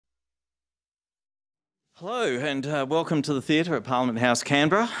Hello and welcome to the theatre at Parliament House,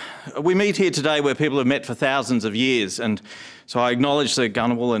 Canberra. We meet here today where people have met for thousands of years, and so I acknowledge the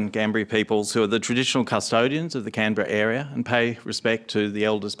Ngunnawal and Ngambri peoples who are the traditional custodians of the Canberra area and pay respect to the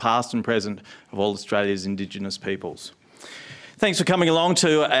elders past and present of all Australia's Indigenous peoples. Thanks for coming along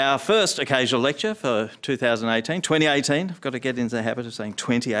to our first occasional lecture for 2018. I've got to get into the habit of saying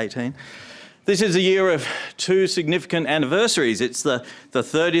 2018. This is a year of two significant anniversaries. It's the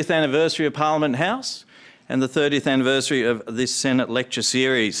 30th anniversary of Parliament House and the 30th anniversary of this Senate lecture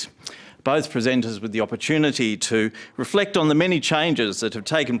series. Both present us with the opportunity to reflect on the many changes that have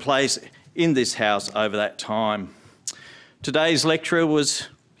taken place in this House over that time. Today's lecturer was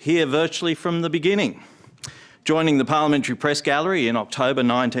here virtually from the beginning. Joining the Parliamentary Press Gallery in October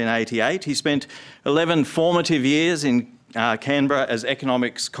 1988, he spent 11 formative years in Canberra as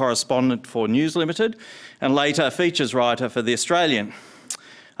economics correspondent for News Limited and later features writer for The Australian.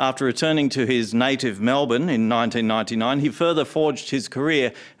 After returning to his native Melbourne in 1999, he further forged his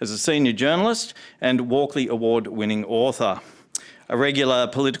career as a senior journalist and Walkley Award-winning author. A regular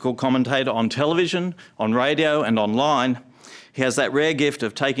political commentator on television, on radio and online, he has that rare gift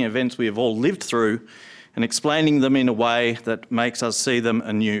of taking events we have all lived through and explaining them in a way that makes us see them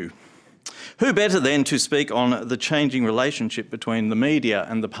anew. Who better then to speak on the changing relationship between the media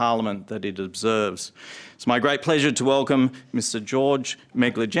and the Parliament that it observes? It's my great pleasure to welcome Mr. George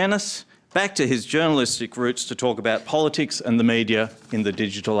Megalogenis back to his journalistic roots to talk about politics and the media in the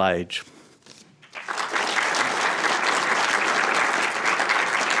digital age.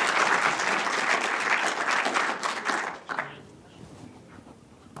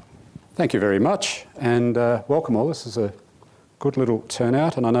 Thank you very much, and welcome all. This is a good little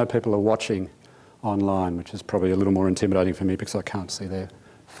turnout, and I know people are watching online, which is probably a little more intimidating for me because I can't see their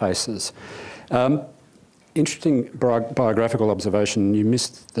faces. Interesting biographical observation. You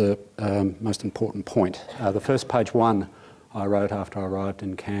missed the most important point. The first page one I wrote after I arrived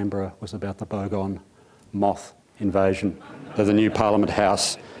in Canberra was about the Bogon moth invasion of the new Parliament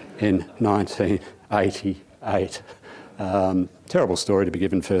House in 1988. Terrible story to be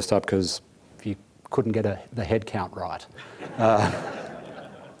given first up because you couldn't get the head count right.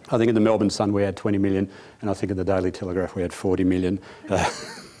 I think in the Melbourne Sun we had 20 million, and I think in the Daily Telegraph we had 40 million.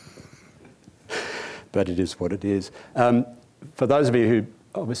 But it is what it is. For those of you who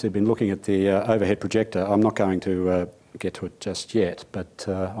obviously have been looking at the overhead projector, I'm not going to get to it just yet, but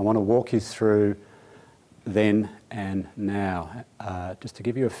I want to walk you through then and now, just to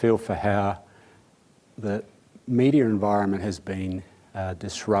give you a feel for how the media environment has been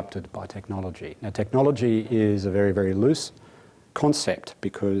disrupted by technology. Now, technology is a very, very loose concept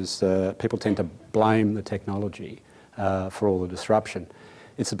because people tend to blame the technology for all the disruption.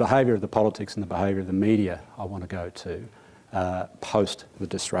 It's the behaviour of the politics and the behaviour of the media I want to go to post the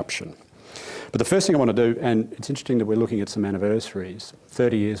disruption. But the first thing I want to do, and it's interesting that we're looking at some anniversaries,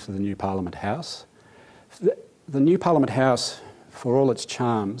 30 years for the new Parliament House. The new Parliament House, for all its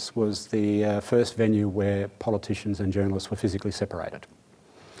charms, was the first venue where politicians and journalists were physically separated.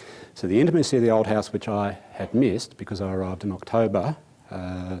 So the intimacy of the old house, which I had missed because I arrived in October,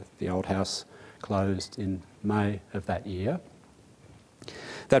 the old house closed in May of that year.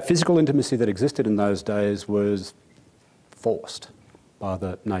 That physical intimacy that existed in those days was forced by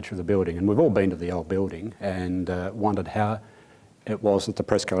the nature of the building. And we've all been to the old building and wondered how it was that the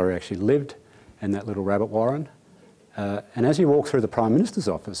press gallery actually lived in that little rabbit warren. And as you walk through the Prime Minister's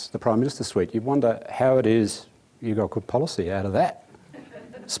office, the Prime Minister's suite, you wonder how it is you got good policy out of that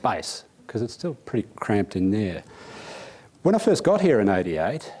space, because it's still pretty cramped in there. When I first got here in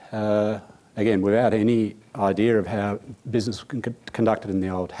 '88, again, without any idea of how business was conducted in the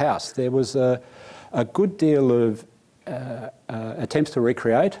old house, there was a good deal of attempts to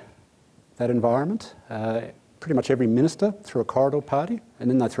recreate that environment. Pretty much every minister threw a corridor party, and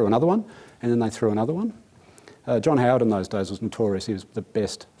then they threw another one, and then they threw another one. John Howard in those days was notorious. He was the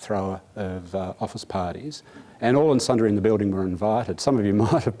best thrower of office parties, and all and sundry in the building were invited. Some of you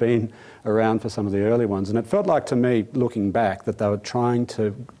might have been around for some of the early ones, and it felt like to me, looking back, that they were trying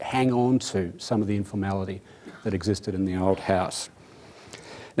to hang on to some of the informality that existed in the old house.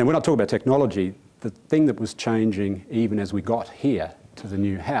 Now, when I talk about technology, the thing that was changing even as we got here to the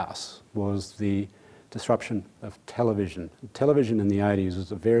new house was the disruption of television. Television in the 80s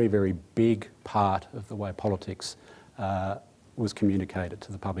was a very, very big part of the way politics was communicated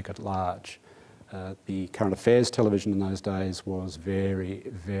to the public at large. The current affairs television in those days was very,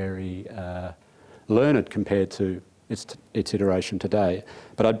 very learned compared to its iteration today.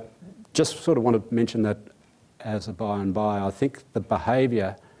 But I just sort of want to mention that as a by and by. I think the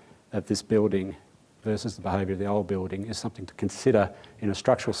behaviour of this building versus the behaviour of the old building is something to consider in a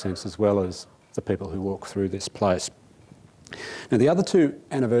structural sense as well as the people who walk through this place. Now, the other two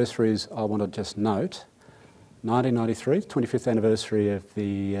anniversaries I want to just note, 1993, 25th anniversary of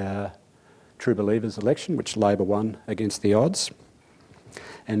the True Believers election, which Labor won against the odds,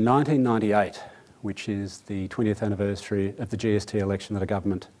 and 1998, which is the 20th anniversary of the GST election that a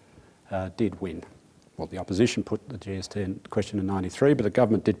government did win. Well, the opposition put the GST in question in 93, but the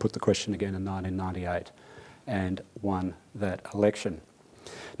government did put the question again in 1998 and won that election.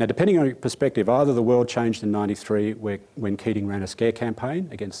 Now, depending on your perspective, either the world changed in 93 when Keating ran a scare campaign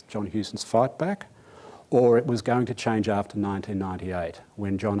against John Hewson's fight back, or it was going to change after 1998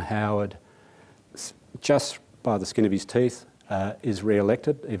 when John Howard, just by the skin of his teeth, is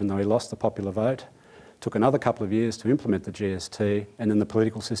re-elected, even though he lost the popular vote. Took another couple of years to implement the GST, and then the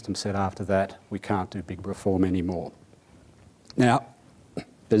political system said after that, we can't do big reform anymore. Now,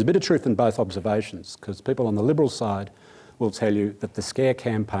 there's a bit of truth in both observations, because people on the Liberal side will tell you that the scare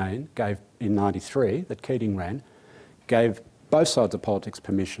campaign in 93 that Keating ran gave both sides of politics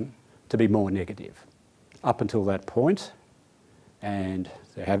permission to be more negative. Up until that point, and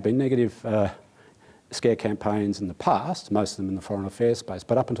there have been negative scare campaigns in the past, most of them in the foreign affairs space,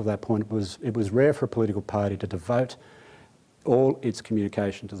 but up until that point it was rare for a political party to devote all its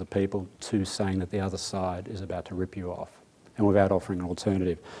communication to the people to saying that the other side is about to rip you off and without offering an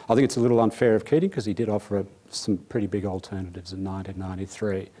alternative. I think it's a little unfair of Keating because he did offer some pretty big alternatives in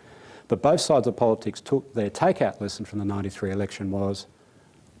 1993. But both sides of politics took their takeout lesson from the 93 election was,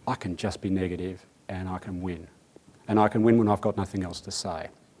 I can just be negative and I can win. And I can win when I've got nothing else to say.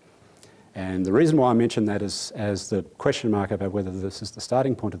 And the reason why I mention that as the question mark about whether this is the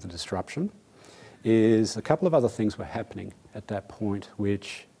starting point of the disruption is a couple of other things were happening at that point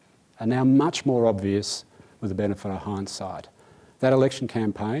which are now much more obvious with the benefit of hindsight. That election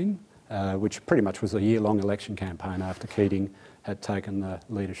campaign, which pretty much was a year-long election campaign after Keating had taken the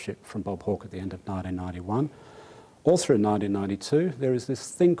leadership from Bob Hawke at the end of 1991, all through 1992 there is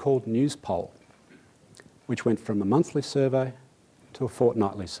this thing called News Poll, which went from a monthly survey to a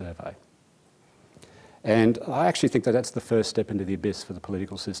fortnightly survey. And I actually think that that's the first step into the abyss for the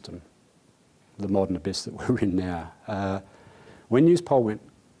political system, the modern abyss that we're in now. When News Poll went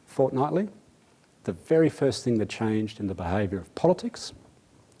fortnightly, the very first thing that changed in the behaviour of politics,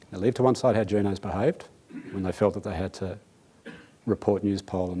 now leave to one side how journos behaved when they felt that they had to report News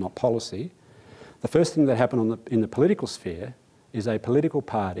Poll and not policy, the first thing that happened in the political sphere is a political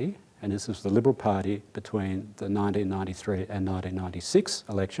party, and this was the Liberal Party between the 1993 and 1996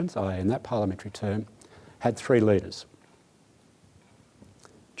 elections, i.e. in that parliamentary term, had three leaders.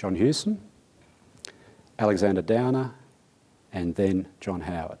 John Hewson, Alexander Downer, and then John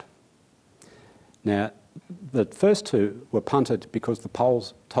Howard. Now, the first two were punted because the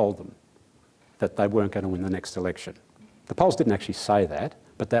polls told them that they weren't going to win the next election. The polls didn't actually say that,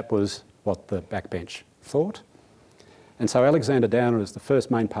 but that was what the backbench thought. And so Alexander Downer is the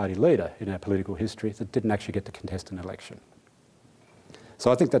first main party leader in our political history that didn't actually get to contest an election.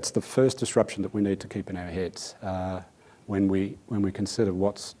 So I think that's the first disruption that we need to keep in our heads when we consider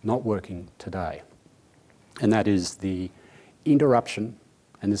what's not working today. And that is the interruption,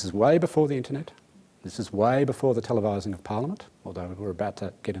 and this is way before the internet, this is way before the televising of Parliament, although we're about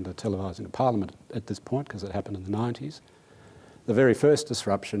to get into televising of Parliament at this point because it happened in the 90s. The very first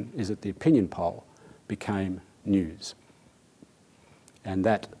disruption is that the opinion poll became news. And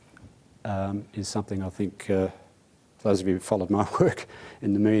that is something I think, for those of you who followed my work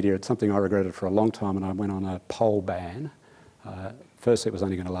in the media, it's something I regretted for a long time, and I went on a poll ban. First it was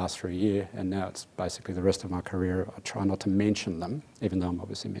only going to last for a year, and now it's basically the rest of my career. I try not to mention them, even though I'm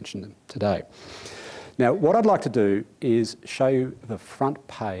obviously mentioning them today. Now, what I'd like to do is show you the front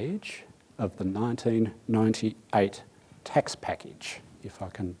page of the 1998 tax package. If I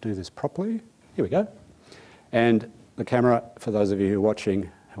can do this properly. Here we go. And the camera, for those of you who are watching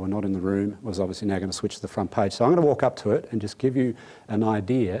who are not in the room, was obviously now going to switch to the front page. So I'm going to walk up to it and just give you an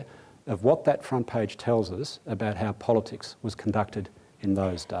idea of what that front page tells us about how politics was conducted in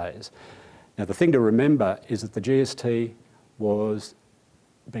those days. Now, the thing to remember is that the GST was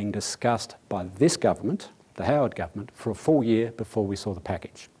being discussed by this government, the Howard government, for a full year before we saw the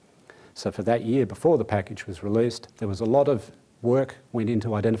package. So for that year before the package was released, there was a lot of work went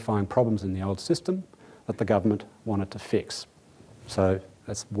into identifying problems in the old system that the government wanted to fix. So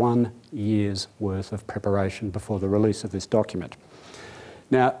that's 1 year's worth of preparation before the release of this document.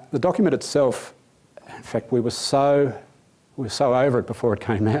 Now, the document itself, in fact, we were so over it before it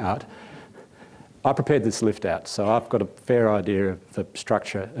came out, I prepared this lift out, so I've got a fair idea of the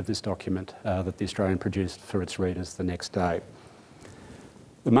structure of this document that the Australian produced for its readers the next day.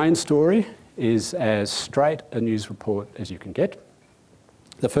 The main story is as straight a news report as you can get.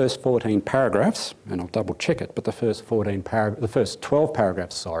 the first 14 paragraphs, and I'll double check it, but the first 12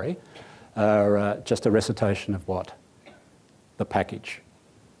 paragraphs, sorry, are just a recitation of what the package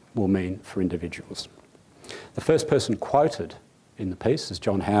will mean for individuals. The first person quoted in the piece is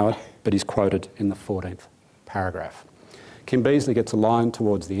John Howard, but he's quoted in the 14th paragraph. Kim Beazley gets a line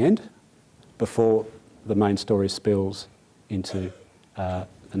towards the end before the main story spills into the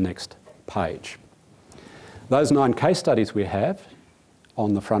next page. Those 9 case studies we have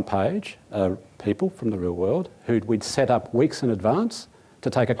on the front page are people from the real world who we'd set up weeks in advance to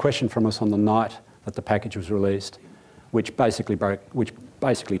take a question from us on the night that the package was released, which basically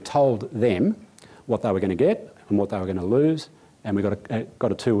told them what they were going to get and what they were going to lose, and we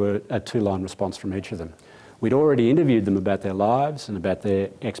got a two-line response from each of them. We'd already interviewed them about their lives and about their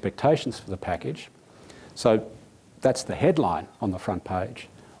expectations for the package. So that's the headline on the front page.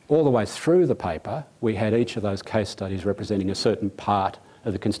 All the way through the paper, we had each of those case studies representing a certain part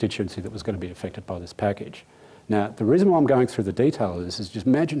of the constituency that was going to be affected by this package. Now, the reason why I'm going through the detail of this is just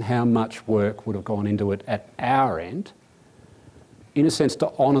imagine how much work would have gone into it at our end, in a sense,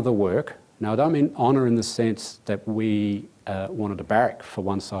 to honour the work. Now, I don't mean honour in the sense that we wanted to barrack for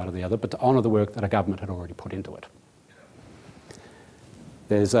one side or the other, but to honour the work that a government had already put into it.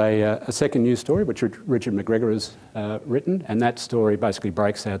 There's a second news story which Richard McGregor has written, and that story basically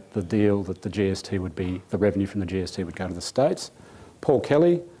breaks out the deal that the GST would be, the revenue from the GST would go to the states. Paul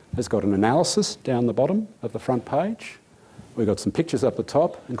Kelly has got an analysis down the bottom of the front page. We've got some pictures up the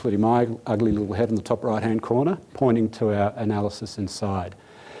top, including my ugly little head in the top right-hand corner, pointing to our analysis inside.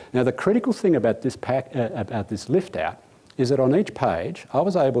 Now, the critical thing about this lift out is that on each page, I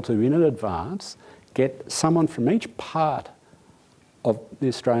was able to, in advance, get someone from each part of the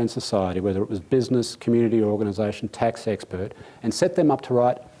Australian society, whether it was business, community organisation, tax expert, and set them up to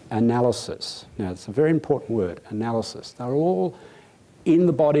write analysis. Now, it's a very important word, analysis. They're all in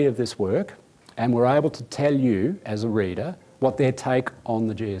the body of this work, and we're able to tell you, as a reader, what their take on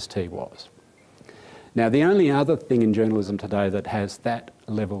the GST was. Now, the only other thing in journalism today that has that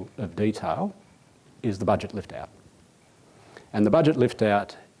level of detail is the budget lift-out. And the budget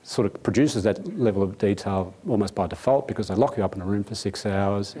lift-out sort of produces that level of detail almost by default because they lock you up in a room for 6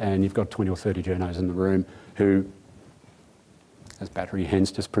 hours and you've got 20 or 30 journos in the room who, as battery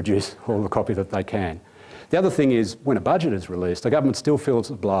hens, just produce all the copy that they can. The other thing is, when a budget is released, the government still feels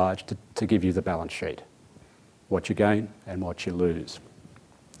obliged to give you the balance sheet, what you gain and what you lose.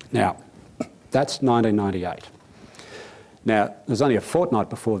 Now, that's 1998. Now, there's only a fortnight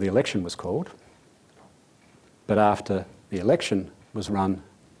before the election was called, but after the election was run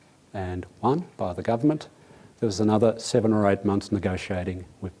and won by the government, there was another 7 or 8 months negotiating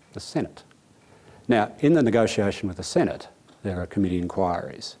with the Senate. Now, in the negotiation with the Senate, there are committee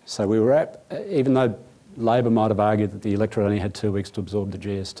inquiries. So we were even though Labor might have argued that the electorate only had 2 weeks to absorb the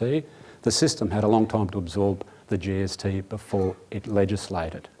GST, the system had a long time to absorb the GST before it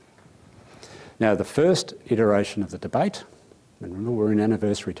legislated. Now, the first iteration of the debate, and remember we're in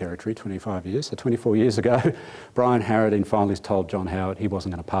anniversary territory, 25 years, so 24 years ago, Brian Harradine finally told John Howard he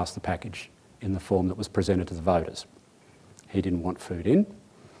wasn't going to pass the package in the form that was presented to the voters. He didn't want food in.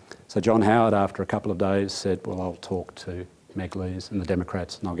 So John Howard, after a couple of days, said, well, I'll talk to Megalogenis and the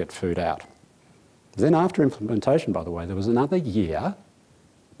Democrats and I'll get food out. Then after implementation, by the way, there was another year.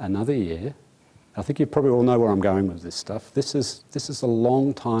 I think you probably all know where I'm going with this stuff. This is a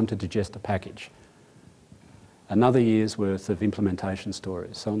long time to digest a package. Another year's worth of implementation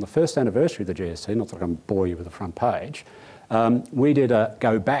stories. So on the first anniversary of the GST, not that I'm going to bore you with the front page, we did a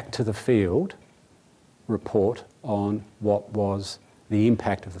go back to the field report on what was the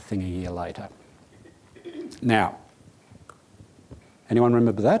impact of the thing a year later. Now, anyone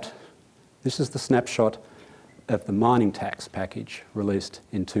remember that? This is the snapshot of the mining tax package released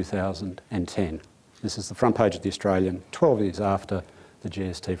in 2010. This is the front page of The Australian, 12 years after the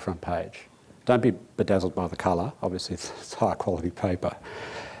GST front page. Don't be bedazzled by the colour, obviously it's high quality paper.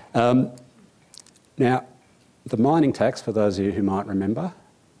 Now, the mining tax, for those of you who might remember,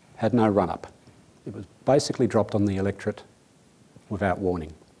 had no run-up. It was basically dropped on the electorate without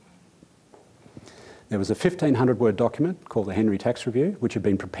warning. There was a 1,500-word document called the Henry Tax Review, which had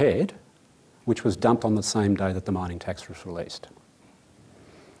been prepared, which was dumped on the same day that the mining tax was released.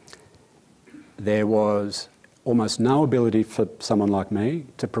 There was almost no ability for someone like me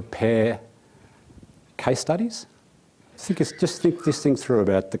to prepare case studies. Just think this thing through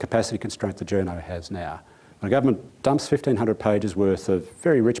about the capacity constraint the journo has now. When a government dumps 1,500 pages worth of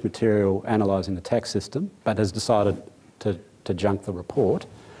very rich material analysing the tax system, but has decided to junk the report,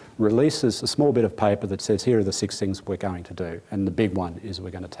 releases a small bit of paper that says, here are the 6 things we're going to do. And the big one is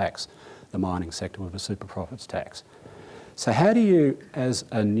we're going to tax the mining sector with a super profits tax. So how do you, as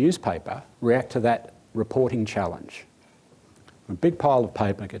a newspaper, react to that reporting challenge? A big pile of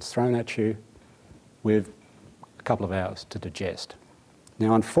paper gets thrown at you with a couple of hours to digest.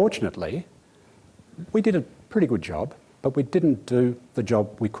 Now, unfortunately, we did a pretty good job, but we didn't do the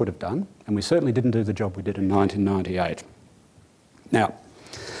job we could have done, and we certainly didn't do the job we did in 1998. Now,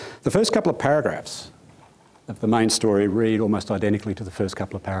 the first couple of paragraphs of the main story read almost identically to the first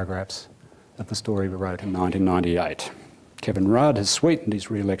couple of paragraphs of the story we wrote in 1998. Kevin Rudd has sweetened his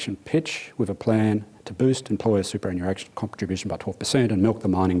re-election pitch with a plan to boost employer superannuation contribution by 12% and milk the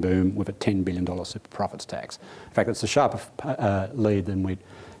mining boom with a $10 billion super profits tax. In fact, it's a sharper lead than we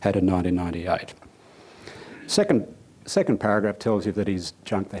had in 1998. Second paragraph tells you that he's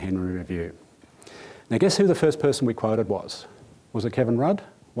junked the Henry Review. Now, guess who the first person we quoted was? Was it Kevin Rudd,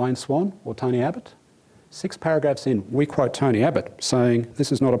 Wayne Swan, or Tony Abbott? 6 paragraphs in, we quote Tony Abbott saying,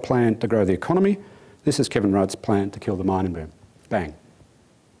 this is not a plan to grow the economy, this is Kevin Rudd's plan to kill the mining boom. Bang.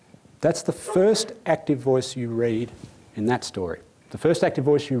 That's the first active voice you read in that story. The first active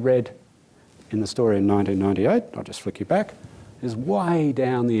voice you read in the story in 1998, I'll just flick you back, is way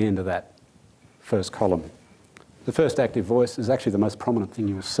down the end of that first column. The first active voice is actually the most prominent thing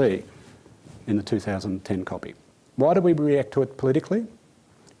you'll see in the 2010 copy. Why did we react to it politically?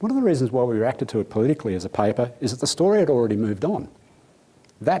 One of the reasons why we reacted to it politically as a paper is that the story had already moved on.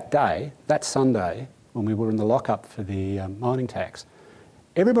 That day, that Sunday, when we were in the lockup for the mining tax,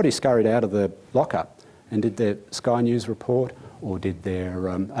 everybody scurried out of the lockup and did their Sky News report or did their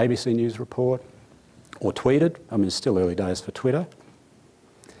ABC News report or tweeted. I mean, it's still early days for Twitter.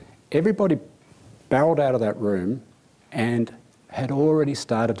 Everybody barreled out of that room and had already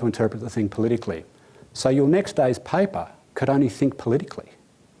started to interpret the thing politically. So your next day's paper could only think politically.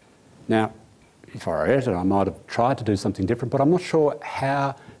 Now, if I were editor, I might have tried to do something different, but I'm not sure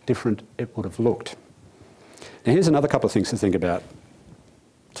how different it would have looked. Now, here's another couple of things to think about.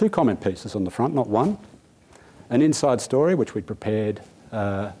 2 comment pieces on the front, not one. An inside story, which we'd prepared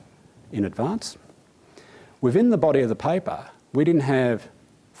in advance. Within the body of the paper, we didn't have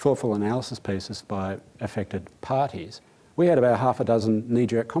thoughtful analysis pieces by affected parties. We had about half a dozen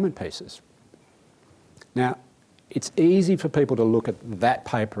knee-jerk comment pieces. Now, it's easy for people to look at that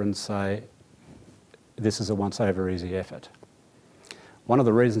paper and say, this is a once-over easy effort. One of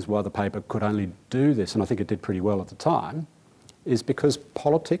the reasons why the paper could only do this, and I think it did pretty well at the time, is because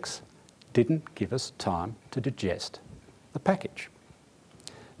politics didn't give us time to digest the package.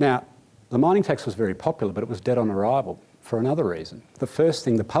 Now, the mining tax was very popular, but it was dead on arrival for another reason. The first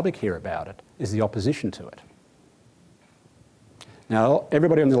thing the public hear about it is the opposition to it. Now,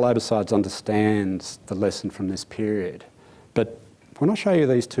 everybody on the Labor side understands the lesson from this period, but when I show you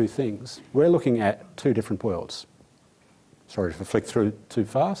these 2 things, we're looking at 2 different worlds. Sorry if I flick through too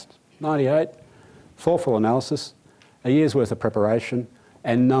fast. 98, thoughtful analysis, a year's worth of preparation,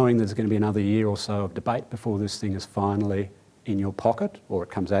 and knowing there's going to be another year or so of debate before this thing is finally in your pocket, or it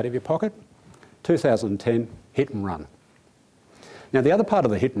comes out of your pocket. 2010, hit and run. Now, the other part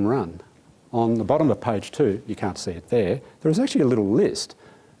of the hit and run, on the bottom of page 2, you can't see it there, there is actually a little list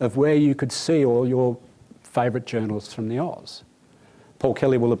of where you could see all your favourite journalists from the Oz. Paul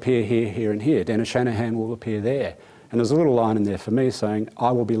Kelly will appear here, here and here. Dennis Shanahan will appear there. And there's a little line in there for me saying,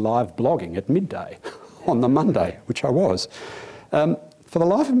 I will be live blogging at midday on the Monday, which I was. For the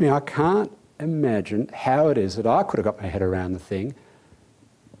life of me, I can't imagine how it is that I could have got my head around the thing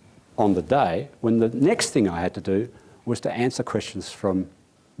on the day when the next thing I had to do was to answer questions from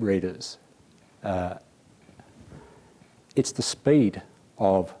readers. It's the speed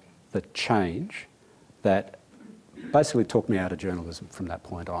of the change that basically took me out of journalism from that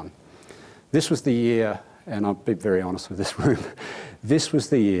point on. This was the year, and I'll be very honest with this room, this was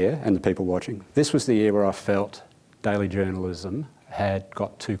the year, and the people watching, this was the year where I felt daily journalism had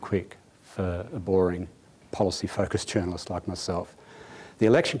got too quick for a boring policy-focused journalist like myself. The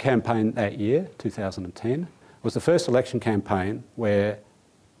election campaign that year, 2010, was the first election campaign where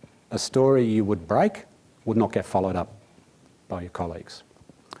a story you would break would not get followed up by your colleagues.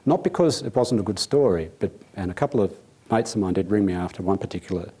 Not because it wasn't a good story, and a couple of mates of mine did ring me after one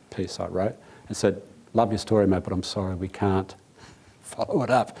particular piece I wrote and said, love your story, mate, but I'm sorry, we can't follow it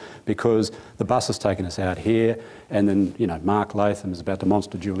up because the bus has taken us out here, and then, you know, Mark Latham is about to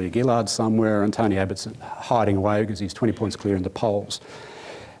monster Julia Gillard somewhere, and Tony Abbott's hiding away because he's 20 points clear in the polls.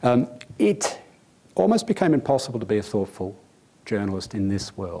 It almost became impossible to be a thoughtful journalist in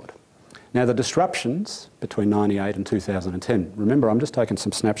this world. Now, the disruptions between 98 and 2010, remember, I'm just taking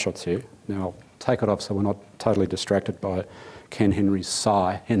some snapshots here. Now, I'll take it off so we're not totally distracted by Ken Henry's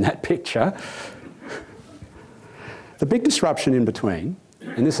sigh in that picture. The big disruption in between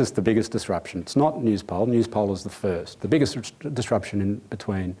And this is the biggest disruption. It's not Newspoll. Newspoll is the first. The biggest disruption in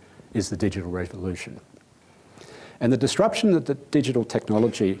between is the digital revolution. And the disruption that the digital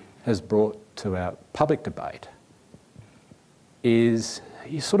technology has brought to our public debate is,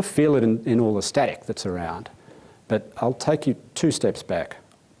 you sort of feel it in all the static that's around. But I'll take you 2 steps back.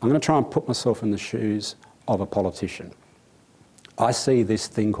 I'm going to try and put myself in the shoes of a politician. I see this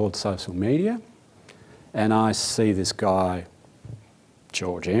thing called social media, and I see this guy,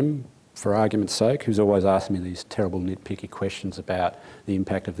 George M., for argument's sake, who's always asking me these terrible nitpicky questions about the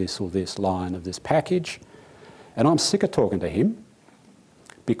impact of this or this line of this package. And I'm sick of talking to him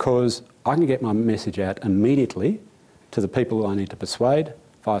because I can get my message out immediately to the people I need to persuade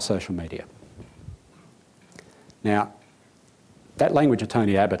via social media. Now, that language of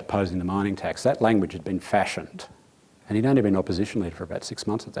Tony Abbott opposing the mining tax, that language had been fashioned, and he'd only been opposition leader for about 6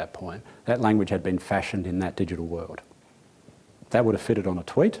 months at that point. That language had been fashioned in that digital world. That would have fitted on a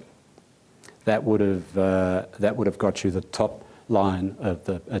tweet. That would have got you the top line of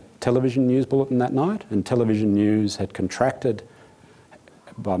the television news bulletin that night, and television news had contracted.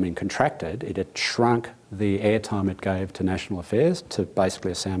 It had shrunk the airtime it gave to national affairs to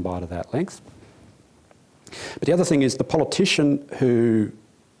basically a soundbite of that length. But the other thing is the politician who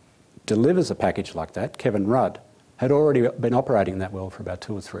delivers a package like that, Kevin Rudd, had already been operating in that world for about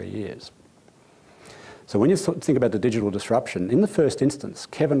 2 or 3 years. So when you think about the digital disruption, in the first instance,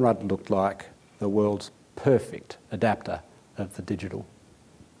 Kevin Rudd looked like the world's perfect adapter of the digital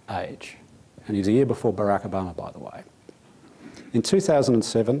age. And he's a year before Barack Obama, by the way. In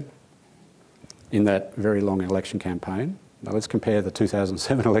 2007, in that very long election campaign, now let's compare the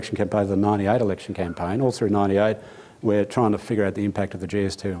 2007 election campaign to the 98 election campaign. All through 98, we're trying to figure out the impact of the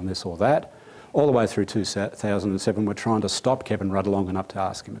GST on this or that. All the way through 2007, we're trying to stop Kevin Rudd long enough to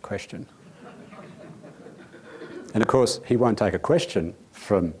ask him a question. And of course, he won't take a question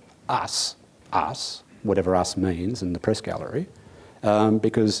from us, whatever us means in the press gallery,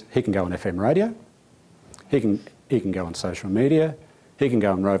 because he can go on FM radio, he can go on social media, he can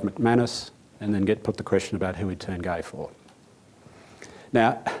go on Rove McManus, and then put the question about who he'd turn gay for.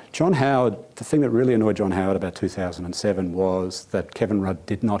 Now, John Howard, the thing that really annoyed John Howard about 2007 was that Kevin Rudd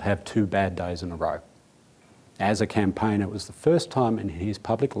did not have 2 bad days in a row. As a campaigner, it was the first time in his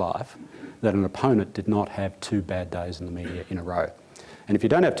public life that an opponent did not have 2 bad days in the media in a row. And if you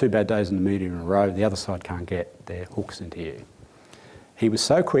don't have 2 bad days in the media in a row, the other side can't get their hooks into you. He was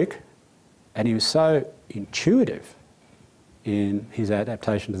so quick and he was so intuitive in his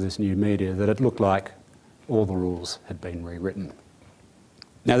adaptation to this new media that it looked like all the rules had been rewritten.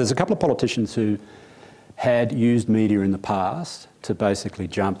 Now, there's a couple of politicians who had used media in the past to basically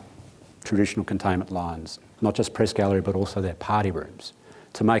jump traditional containment lines, not just press gallery, but also their party rooms,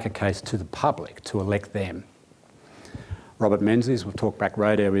 to make a case to the public to elect them. Robert Menzies, with Talkback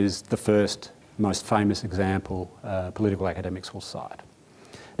Radio, is the first, most famous example political academics will cite.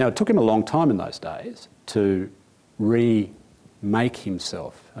 Now, it took him a long time in those days to remake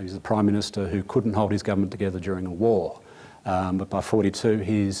himself. He was the Prime Minister who couldn't hold his government together during a war. But by 42,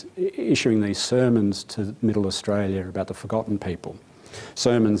 he's issuing these sermons to Middle Australia about the forgotten people.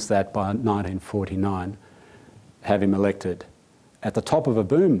 Sermons that by 1949 have him elected at the top of a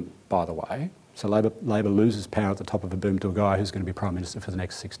boom, by the way. So Labor loses power at the top of a boom to a guy who's going to be Prime Minister for the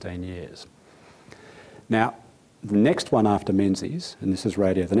next 16 years. Now, the next one after Menzies, and this is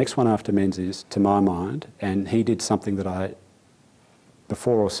radio, the next one after Menzies, to my mind, and he did something that I,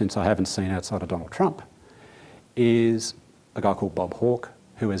 before or since, I haven't seen outside of Donald Trump, is a guy called Bob Hawke,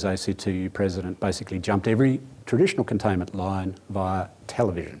 who as ACTU president basically jumped every traditional containment line via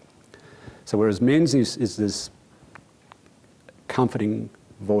television. So whereas Menzies is this comforting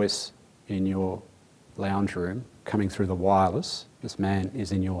voice in your lounge room coming through the wireless, this man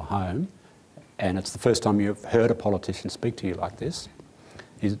is in your home, and it's the first time you've heard a politician speak to you like this.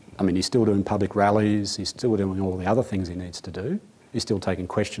 He's still doing public rallies, he's still doing all the other things he needs to do, he's still taking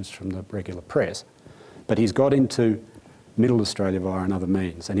questions from the regular press, but he's got into Middle Australia via another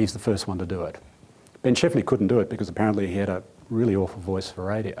means, and he's the first one to do it. Ben Sheffley couldn't do it because apparently he had a really awful voice for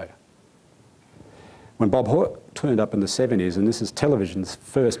radio. When Bob Hawke turned up in the 70s, and this is television's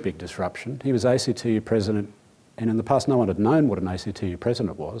first big disruption, he was ACTU president, and in the past no one had known what an ACTU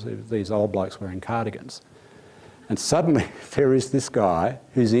president was. It was these old blokes wearing cardigans. And suddenly there is this guy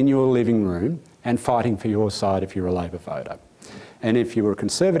who's in your living room and fighting for your side if you're a Labor voter. And if you were a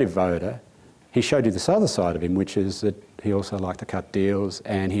Conservative voter, he showed you this other side of him, which is that he also liked to cut deals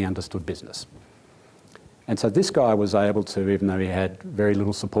and he understood business. And so this guy was able to, even though he had very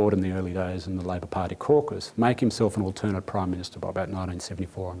little support in the early days in the Labor Party caucus, make himself an alternate Prime Minister by about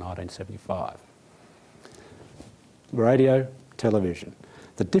 1974 or 1975. Radio, television.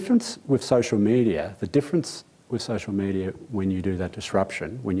 The difference with social media when you do that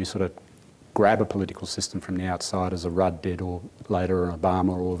disruption, when you sort of grab a political system from the outside as a Rudd did, or later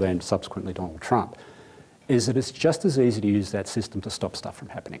Obama, or then subsequently Donald Trump, is that it's just as easy to use that system to stop stuff from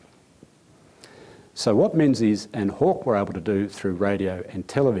happening. So what Menzies and Hawke were able to do through radio and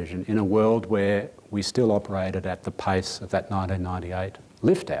television in a world where we still operated at the pace of that 1998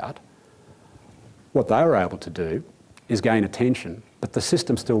 lift-out, what they were able to do is gain attention, but the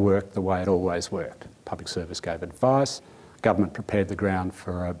system still worked the way it always worked. Public service gave advice, government prepared the ground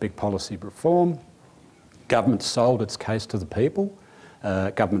for a big policy reform, government sold its case to the people,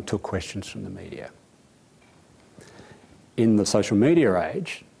 government took questions from the media. In the social media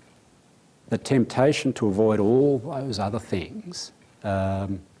age, the temptation to avoid all those other things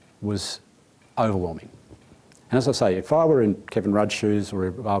was overwhelming. And as I say, if I were in Kevin Rudd's shoes, or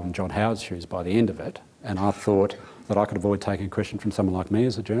if I were in John Howard's shoes by the end of it, and I thought that I could avoid taking a question from someone like me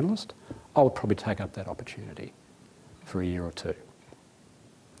as a journalist, I would probably take up that opportunity for a year or two.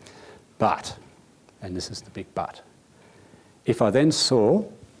 But, and this is the big but, if I then saw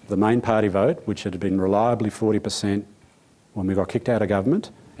the main party vote, which had been reliably 40% when we got kicked out of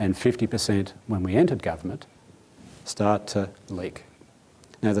government and 50% when we entered government, start to leak.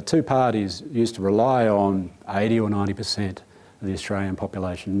 Now, the two parties used to rely on 80 or 90% of the Australian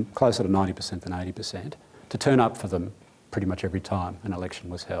population, closer to 90% than 80%, to turn up for them pretty much every time an election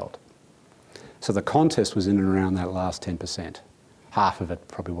was held. So the contest was in and around that last 10%. Half of it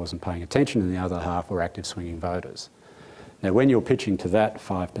probably wasn't paying attention, and the other half were active swinging voters. Now, when you're pitching to that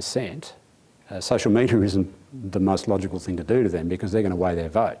 5%, social media isn't the most logical thing to do to them, because they're going to weigh their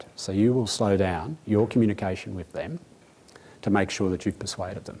vote. So you will slow down your communication with them to make sure that you've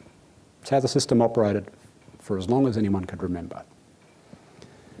persuaded them. It's how the system operated for as long as anyone could remember.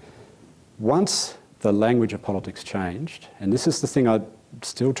 Once the language of politics changed, and this is the thing I'm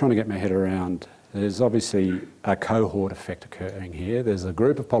still trying to get my head around, there's obviously a cohort effect occurring here. There's a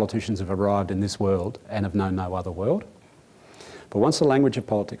group of politicians who have arrived in this world and have known no other world. But once the language of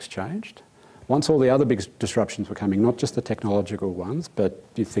politics changed, once all the other big disruptions were coming, not just the technological ones, but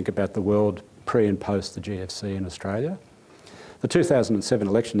you think about the world pre and post the GFC in Australia, the 2007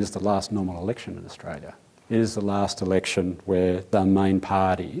 election is the last normal election in Australia. It is the last election where the main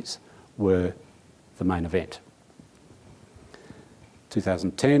parties were the main event.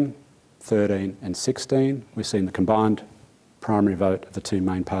 2010, 13 and 16, we've seen the combined primary vote of the two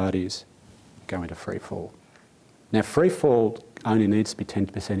main parties go into free fall. Now, free fall only needs to be 10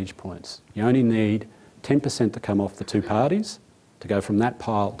 percentage points. You only need 10% to come off the two parties to go from that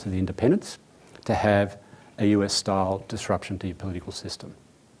pile to the independents to have a US-style disruption to your political system.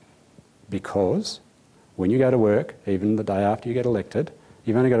 Because when you go to work, even the day after you get elected,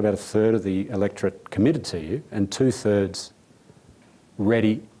 you've only got about a third of the electorate committed to you and 2/3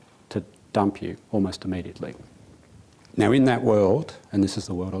 ready to dump you almost immediately. Now, in that world, and this is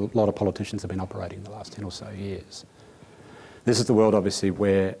the world a lot of politicians have been operating in the last 10 or so years, this is the world, obviously,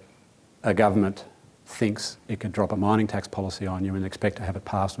 where a government thinks it could drop a mining tax policy on you and expect to have it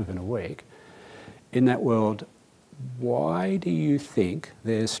passed within a week. In that world, why do you think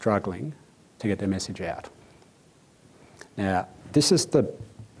they're struggling to get their message out? Now, this is the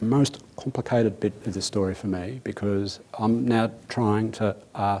most complicated bit of the story for me, because I'm now trying to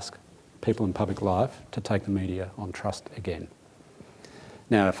ask people in public life to take the media on trust again.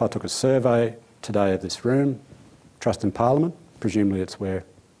 Now, if I took a survey today of this room, trust in Parliament, presumably it's where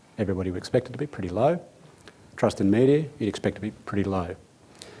everybody would expect it to be, pretty low. Trust in media, you'd expect to be pretty low.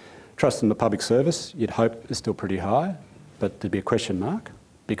 Trust in the public service, you'd hope is still pretty high, but there'd be a question mark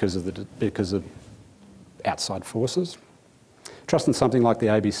because of outside forces. Trust in something like the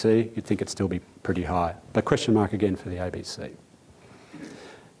ABC, you'd think it'd still be pretty high, but question mark again for the ABC.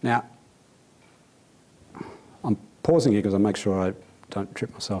 Now, I'm pausing here because I make sure I don't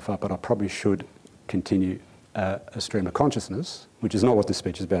trip myself up, but I probably should continue a stream of consciousness, which is not what this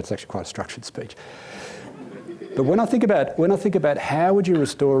speech is about. It's actually quite a structured speech. But when I think about how would you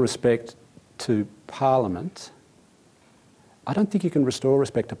restore respect to Parliament, I don't think you can restore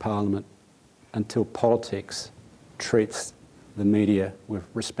respect to Parliament until politics treats the media with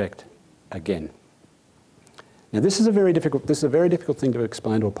respect again. Now, this is a very difficult thing to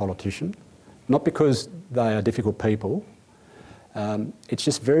explain to a politician, not because they are difficult people. It's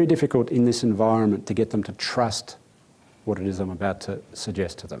just very difficult in this environment to get them to trust what it is I'm about to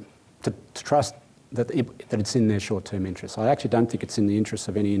suggest to them, to trust that it's in their short-term interests. I actually don't think it's in the interests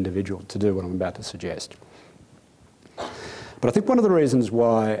of any individual to do what I'm about to suggest. But I think one of the reasons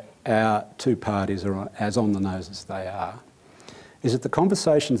why our two parties are as on the nose as they are is that the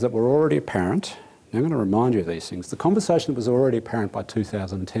conversations that were already apparent Now I'm going to remind you of these things. The conversation that was already apparent by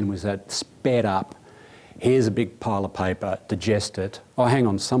 2010 was that sped up. Here's a big pile of paper, digest it. Oh, hang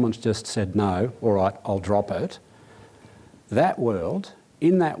on, someone's just said no. All right, I'll drop it. That world,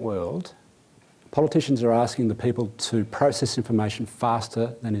 in that world, politicians are asking the people to process information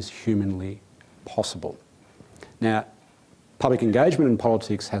faster than is humanly possible. Now, public engagement in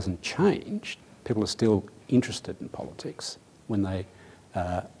politics hasn't changed. People are still interested in politics when they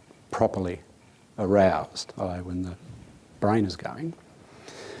are properly aroused, i.e. when the brain is going.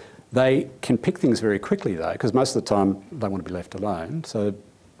 They can pick things very quickly though, because most of the time they want to be left alone. So,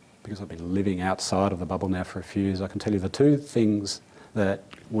 because I've been living outside of the bubble now for a few years, I can tell you the two things that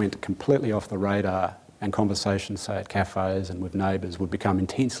went completely off the radar and conversations, say, at cafes and with neighbours would become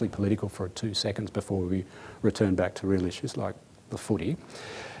intensely political for 2 seconds before we return back to real issues like the footy,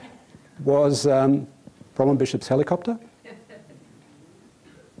 was Bronwyn Bishop's helicopter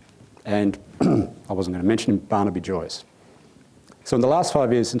and I wasn't going to mention him, Barnaby Joyce. So in the last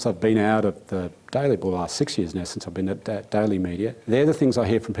 5 years since I've been out of the daily, well, the last 6 years now since I've been at daily media, they're the things I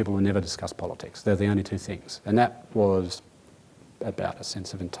hear from people who never discuss politics. They're the only two things. And that was about a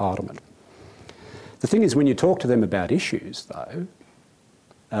sense of entitlement. The thing is, when you talk to them about issues, though,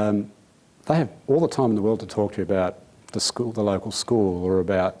 they have all the time in the world to talk to you about the school, the local school, or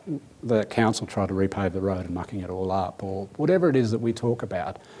about the council trying to repave the road and mucking it all up, or whatever it is that we talk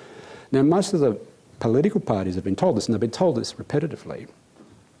about. Now, most of the political parties have been told this, and they've been told this repetitively.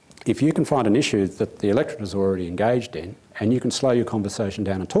 If you can find an issue that the electorate is already engaged in, and you can slow your conversation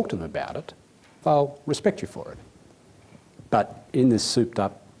down and talk to them about it, they'll respect you for it. But in this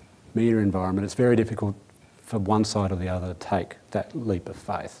souped-up media environment, it's very difficult for one side or the other to take that leap of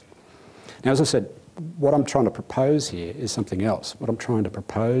faith. Now, as I said, what I'm trying to propose here is something else. What I'm trying to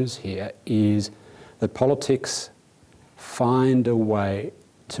propose here is that politics find a way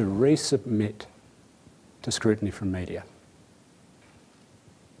to resubmit to scrutiny from media.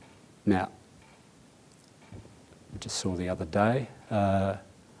 Now, we just saw the other day,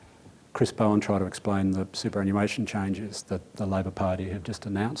 Chris Bowen tried to explain the superannuation changes that the Labor Party have just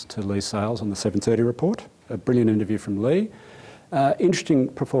announced to Lee Sales on the 7:30 report. A brilliant interview from Lee. Interesting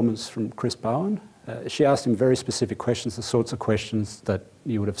performance from Chris Bowen. She asked him very specific questions, the sorts of questions that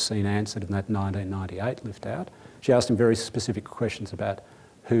you would have seen answered in that 1998 lift out. She asked him very specific questions about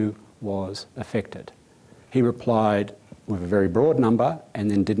who was affected. He replied with a very broad number and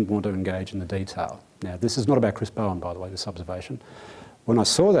then didn't want to engage in the detail. Now, this is not about Chris Bowen, by the way, this observation. When I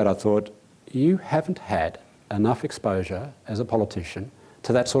saw that, I thought, you haven't had enough exposure as a politician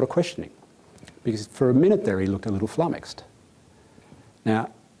to that sort of questioning. Because for a minute there, he looked a little flummoxed.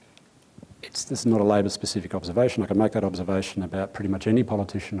 Now, this is not a Labor-specific observation. I can make that observation about pretty much any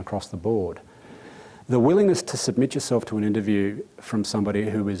politician across the board. The willingness to submit yourself to an interview from somebody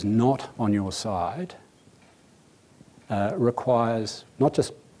who is not on your side requires not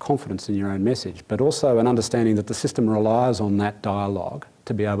just confidence in your own message, but also an understanding that the system relies on that dialogue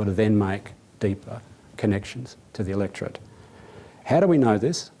to be able to then make deeper connections to the electorate. How do we know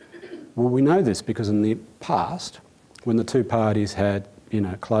this? Well, we know this because in the past, when the two parties had,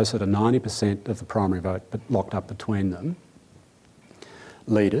 closer to 90% of the primary vote but locked up between them,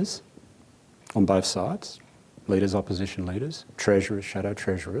 leaders on both sides, leaders, opposition leaders, treasurers, shadow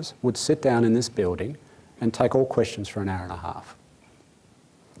treasurers, would sit down in this building and take all questions for an hour and a half.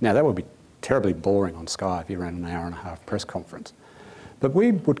 Now, that would be terribly boring on Sky if you ran an hour and a half press conference. But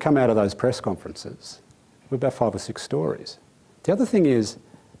we would come out of those press conferences with about 5 or 6 stories. The other thing is,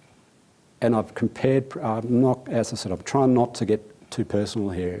 and I've compared, as I said, I'm trying not to get too personal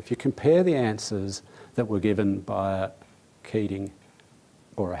here. If you compare the answers that were given by a Keating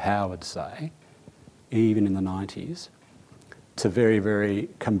or a Howard, say, even in the 90s, to very, very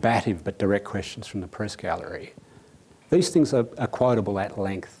combative but direct questions from the press gallery, these things are quotable at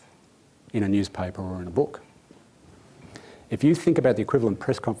length in a newspaper or in a book. If you think about the equivalent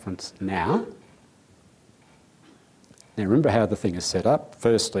press conference now remember how the thing is set up.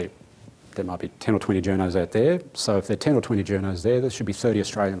 Firstly, there might be 10 or 20 journos out there, so if there are 10 or 20 journos there should be 30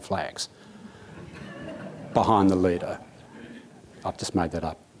 Australian flags behind the leader. I've just made that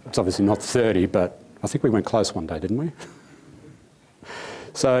up. It's obviously not 30, but I think we went close one day, didn't we?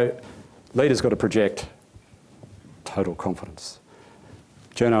 So, leader's got to project total confidence.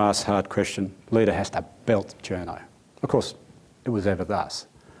 Journo asks a hard question, leader has to belt journo. Of course, it was ever thus.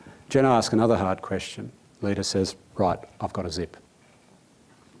 Journo asks another hard question, leader says, right, I've got a zip.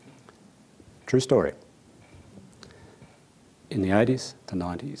 True story. In the 80s, the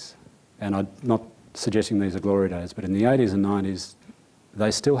 90s, and I'm not suggesting these are glory days, but in the 80s and 90s,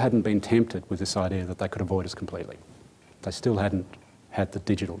 they still hadn't been tempted with this idea that they could avoid us completely. They still hadn't had the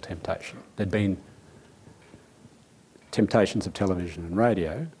digital temptation. There'd been temptations of television and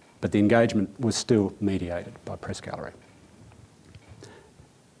radio, but the engagement was still mediated by press gallery.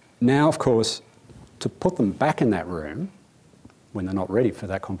 Now, of course, to put them back in that room when they're not ready for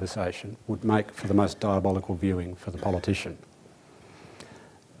that conversation would make for the most diabolical viewing for the politician.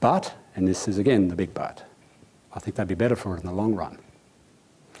 But, and this is again the big but, I think they'd be better for it in the long run.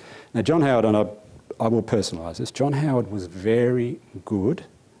 Now, John Howard, and I will personalise this, John Howard was very good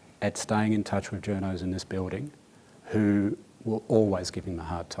at staying in touch with journos in this building who were always giving him a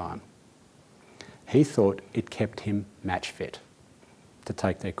hard time. He thought it kept him match fit to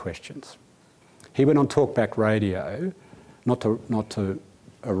take their questions. He went on talkback radio not to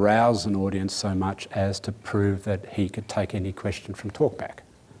arouse an audience so much as to prove that he could take any question from talkback.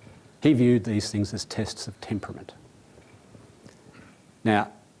 He viewed these things as tests of temperament. Now,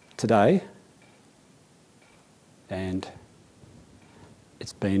 today, and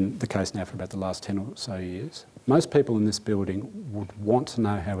it's been the case now for about the last 10 or so years, most people in this building would want to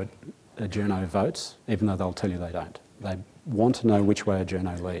know how a journo votes, even though they'll tell you they don't. They want to know which way a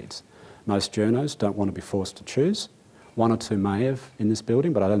journo leads. Most journos don't want to be forced to choose. One or two may have in this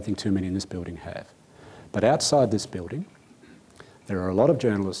building, but I don't think too many in this building have. But outside this building, there are a lot of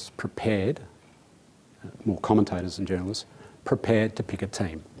journalists prepared, more commentators than journalists, prepared to pick a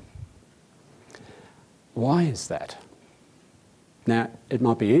team. Why is that? Now, it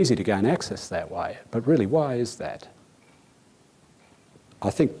might be easy to gain access that way, but really, why is that? I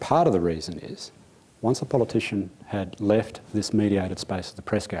think part of the reason is, once a politician had left this mediated space of the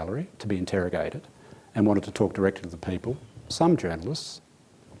press gallery to be interrogated and wanted to talk directly to the people, some journalists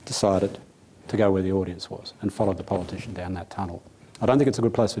decided to go where the audience was and followed the politician down that tunnel. I don't think it's a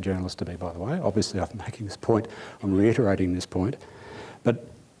good place for journalists to be, by the way. Obviously, I'm making this point, I'm reiterating this point. But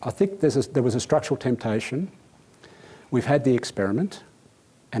I think there was a structural temptation. We've had the experiment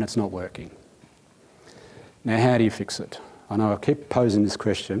and it's not working. Now, how do you fix it? I know I keep posing this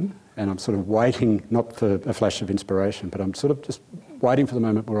question and I'm sort of waiting, not for a flash of inspiration, but I'm sort of just waiting for the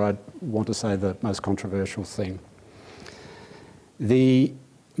moment where I want to say the most controversial thing. The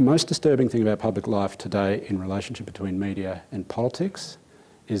most disturbing thing about public life today in relationship between media and politics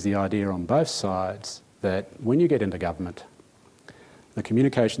is the idea on both sides that when you get into government, the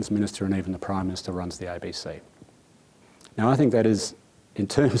communications minister and even the Prime Minister runs the ABC. Now, I think that is, in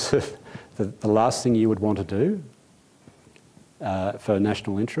terms of the last thing you would want to do for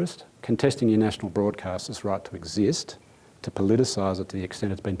national interest, contesting your national broadcaster's right to exist, to politicise it to the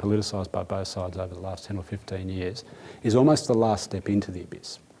extent it's been politicised by both sides over the last 10 or 15 years, is almost the last step into the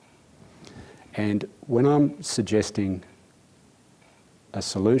abyss. And when I'm suggesting a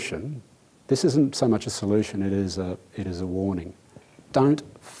solution, this isn't so much a solution, it is a warning. Don't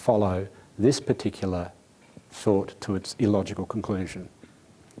follow this particular thought to its illogical conclusion,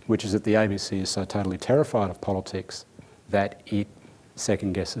 which is that the ABC is so totally terrified of politics that it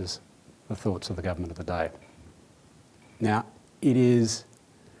second guesses the thoughts of the government of the day. Now, it is,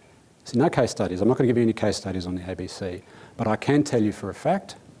 so no case studies, I'm not going to give you any case studies on the ABC, but I can tell you for a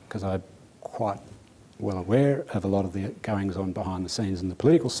fact, because I'm quite well aware of a lot of the goings on behind the scenes in the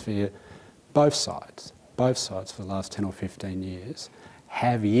political sphere, both sides for the last 10 or 15 years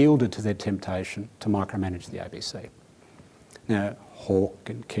have yielded to their temptation to micromanage the ABC. Now, Hawke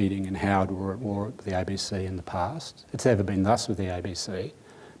and Keating and Howard were at war with the ABC in the past. It's ever been thus with the ABC.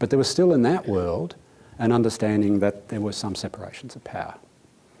 But there was still in that world an understanding that there were some separations of power.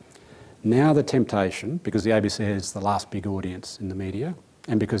 Now the temptation, because the ABC is the last big audience in the media,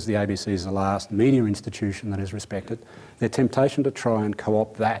 and because the ABC is the last media institution that is respected, their temptation to try and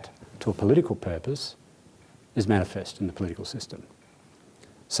co-opt that to a political purpose is manifest in the political system.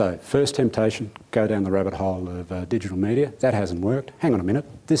 So, first temptation, go down the rabbit hole of digital media. That hasn't worked. Hang on a minute,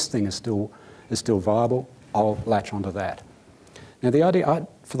 this thing is still viable. I'll latch onto that. Now, the idea,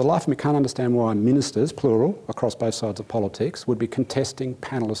 for the life of me, can't understand why ministers, plural, across both sides of politics, would be contesting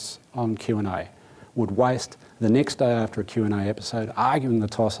panellists on Q&A, would waste the next day after a Q&A episode arguing the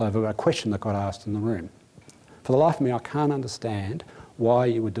toss over a question that got asked in the room. For the life of me, I can't understand why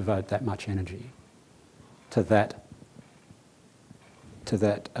you would devote that much energy to that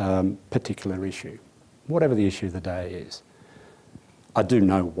particular issue, whatever the issue of the day is. I do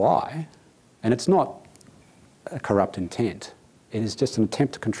know why, and it's not a corrupt intent. It is just an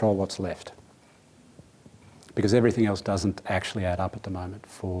attempt to control what's left, because everything else doesn't actually add up at the moment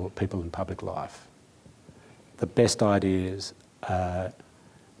for people in public life. The best ideas are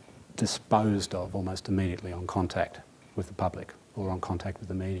disposed of almost immediately on contact with the public or on contact with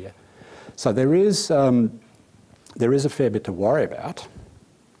the media. So there is a fair bit to worry about,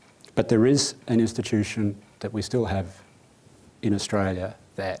 but there is an institution that we still have in Australia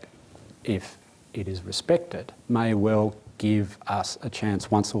that, if it is respected, may well give us a chance,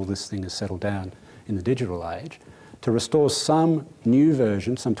 once all this thing is settled down in the digital age, to restore some new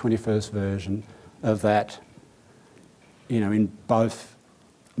version, some 21st version of that, in both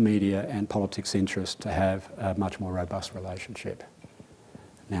media and politics' interest to have a much more robust relationship.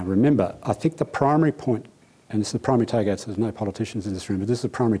 Now remember, I think the primary point, and this is the primary takeout, so there's no politicians in this room, but this is the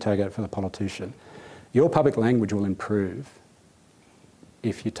primary takeout for the politician. Your public language will improve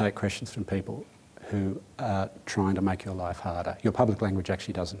if you take questions from people who are trying to make your life harder. Your public language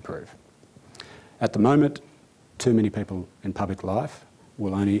actually does improve. At the moment, too many people in public life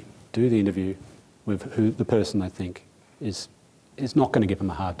will only do the interview with who the person they think is not going to give them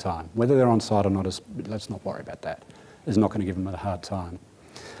a hard time. Whether they're on site or not, let's not worry about that. Is not going to give them a hard time.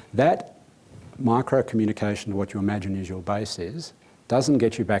 That micro-communication to what you imagine is your base is, doesn't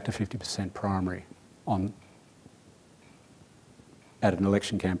get you back to 50% primary at an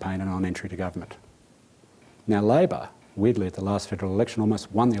election campaign and on entry to government. Now Labor, weirdly at the last federal election,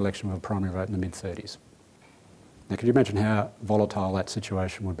 almost won the election with a primary vote in the mid-30s. Now could you imagine how volatile that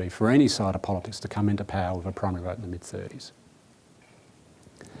situation would be for any side of politics to come into power with a primary vote in the mid-30s?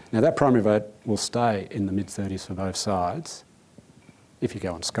 Now that primary vote will stay in the mid-30s for both sides if you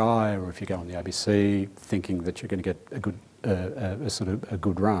go on Sky or if you go on the ABC thinking that you're going to get a good, a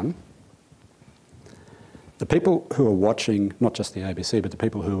good run. The people who are watching, not just the ABC, but the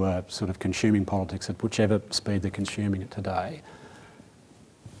people who are sort of consuming politics at whichever speed they're consuming it today,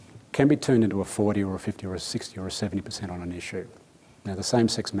 can be turned into a 40 or a 50 or a 60 or a 70% on an issue. Now the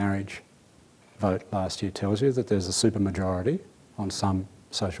same-sex marriage vote last year tells you that there's a supermajority on some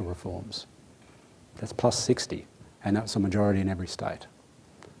social reforms. That's plus 60, and that's a majority in every state.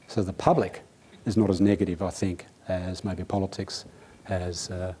 So the public is not as negative, I think, as maybe politics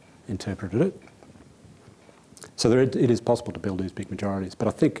has interpreted it. So it is possible to build these big majorities, but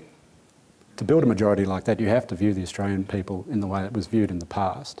I think to build a majority like that, you have to view the Australian people in the way it was viewed in the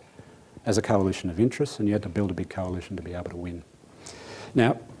past, as a coalition of interests, and you had to build a big coalition to be able to win.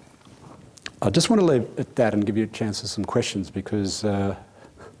 Now, I just want to leave at that and give you a chance for some questions, because I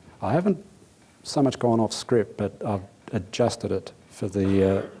haven't so much gone off script, but I've adjusted it for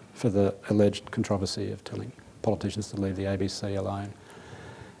the alleged controversy of telling politicians to leave the ABC alone.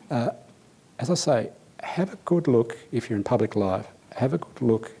 As I say, have a good look, if you're in public life, have a good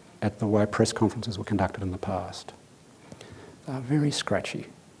look at the way press conferences were conducted in the past. They are very scratchy.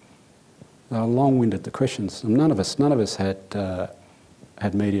 They are long-winded. The questions, none of us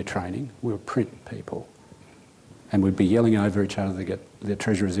had media training. We were print people. And we'd be yelling over each other to get the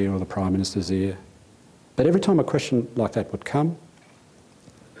Treasurer's ear or the Prime Minister's ear. But every time a question like that would come,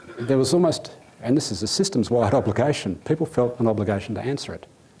 there was almost, and this is a systems-wide obligation, people felt an obligation to answer it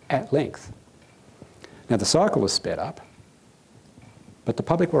at length. Now the cycle has sped up, but the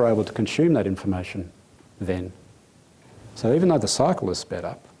public were able to consume that information then. So even though the cycle has sped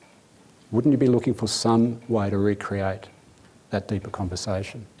up, wouldn't you be looking for some way to recreate that deeper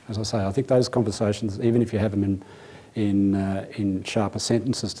conversation? As I say, I think those conversations, even if you have them in sharper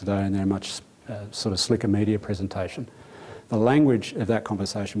sentences today and they're a much sort of slicker media presentation, the language of that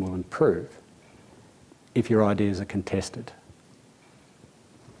conversation will improve if your ideas are contested.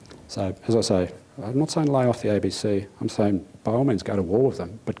 So, as I say, I'm not saying lay off the ABC. I'm saying, by all means, go to war with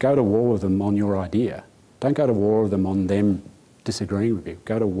them, but go to war with them on your idea. Don't go to war with them on them disagreeing with you.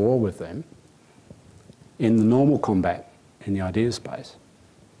 Go to war with them in the normal combat in the idea space,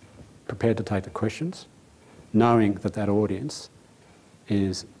 prepared to take the questions, knowing that that audience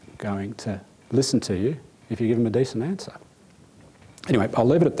is going to listen to you if you give them a decent answer. Anyway, I'll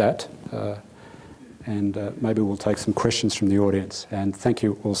leave it at that, and maybe we'll take some questions from the audience. And thank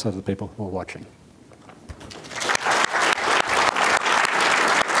you also to the people who are watching.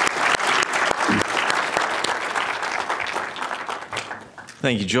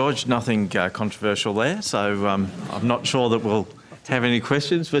 Thank you, George. Nothing controversial there, so I'm not sure that we'll have any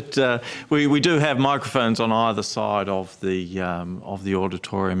questions, but we do have microphones on either side of the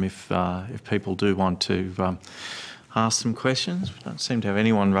auditorium if people do want to ask some questions. We don't seem to have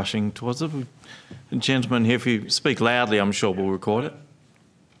anyone rushing towards it. Gentlemen here, if you speak loudly, I'm sure we'll record it.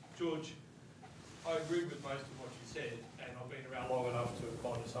 George, I agree with most of what you said, and I've been around long enough to have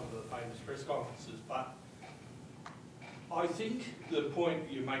gone to some of the famous press conferences, but I think the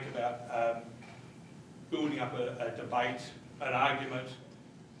point you make about building up a debate, an argument,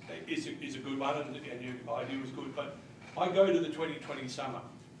 is a good one, and your idea was good. But I go to the 2020 summer,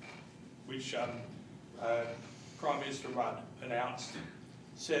 which Prime Minister Rudd announced,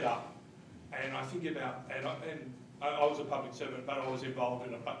 set up, and I think about, and I was a public servant, but I was involved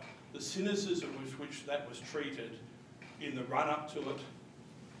in it, but the cynicism with which that was treated in the run-up to it,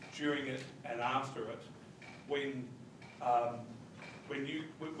 during it and after it, when we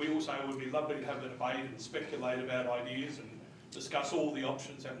all say it would be lovely to have the debate and speculate about ideas and discuss all the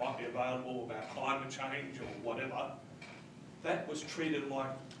options that might be available about climate change or whatever, that was treated like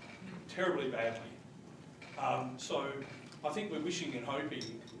terribly badly. So I think we're wishing and hoping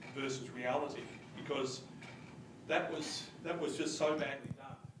versus reality, because that was just so badly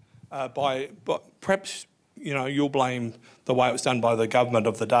done. But perhaps, you know, you'll blame the way it was done by the government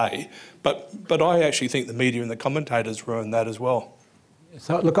of the day, but I actually think the media and the commentators ruined that as well.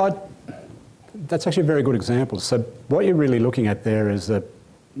 So look, that's actually a very good example. So what you're really looking at there is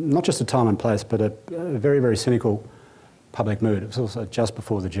not just a time and place, but a very, very cynical public mood. It was also just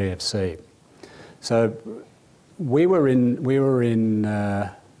before the GFC. So we were in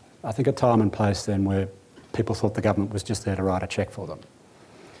I think a time and place then where people thought the government was just there to write a cheque for them.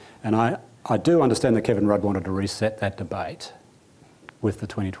 And I do understand that Kevin Rudd wanted to reset that debate with the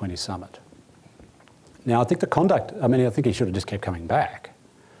 2020 summit. Now, I think the conduct, I think he should have just kept coming back.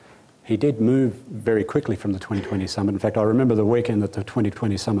 He did move very quickly from the 2020 summit. In fact, I remember the weekend that the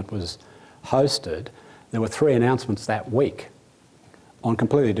 2020 summit was hosted, there were 3 announcements that week on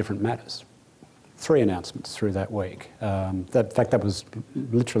completely different matters. 3 announcements through that week. In fact, that was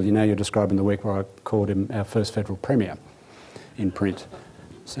literally, now you're describing the week where I called him our first federal premier in print,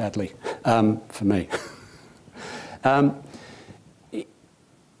 sadly, for me.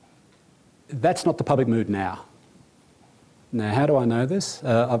 That's not the public mood now. Now, how do I know this?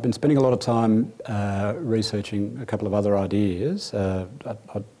 I've been spending a lot of time researching a couple of other ideas,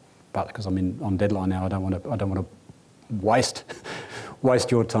 partly because I'm on deadline now. I don't want to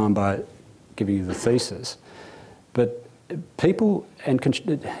waste your time by giving you the thesis. But people and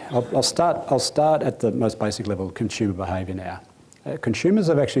I'll start at the most basic level, consumer behaviour now. Consumers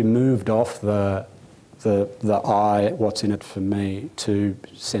have actually moved off the I, what's in it for me, to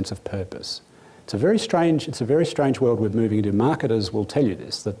sense of purpose. It's a very strange world we're moving into. Marketers will tell you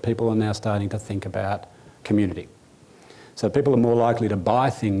this, that people are now starting to think about community. So people are more likely to buy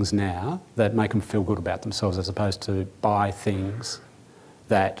things now that make them feel good about themselves, as opposed to buy things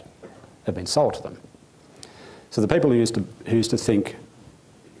that have been sold to them. So the people who used to think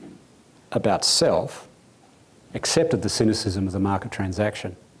about self accepted the cynicism of the market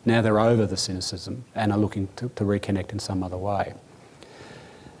transaction. Now they're over the cynicism and are looking to reconnect in some other way.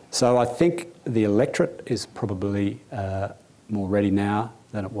 So I think the electorate is probably more ready now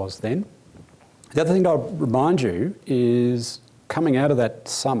than it was then. The other thing I'll remind you is, coming out of that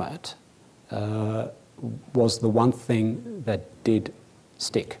summit was the one thing that did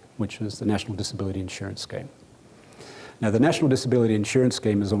stick, which was the National Disability Insurance Scheme. Now, the National Disability Insurance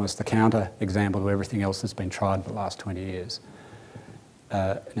Scheme is almost the counter example to everything else that's been tried in the last 20 years.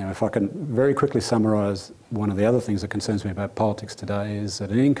 Now, if I can very quickly summarise one of the other things that concerns me about politics today, is that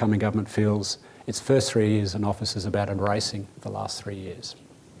an incoming government feels its first 3 years in office is about erasing the last 3 years.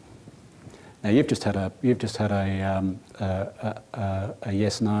 Now, you've just had a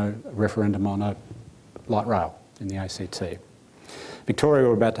yes/no referendum on a light rail in the ACT. Victoria,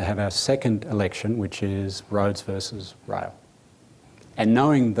 we're about to have our second election, which is roads versus rail. And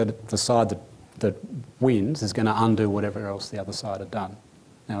knowing that the side that wins is going to undo whatever else the other side had done.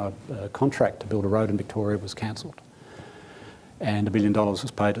 Now, a contract to build a road in Victoria was cancelled, and $1 billion was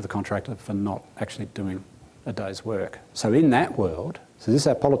paid to the contractor for not actually doing a day's work. So in that world, so this is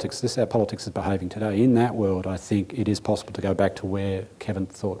how politics is behaving today. In that world, I think it is possible to go back to where Kevin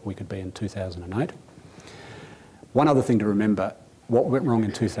thought we could be in 2008. One other thing to remember, what went wrong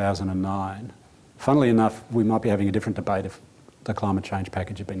in 2009, funnily enough, we might be having a different debate if the climate change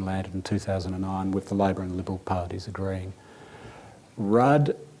package had been landed in 2009 with the Labor and Liberal parties agreeing.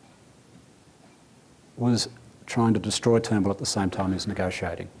 Rudd was trying to destroy Turnbull at the same time as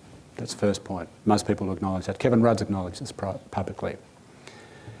negotiating. That's the first point. Most people will acknowledge that. Kevin Rudd's acknowledged this publicly.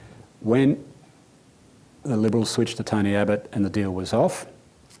 When the Liberals switched to Tony Abbott and the deal was off,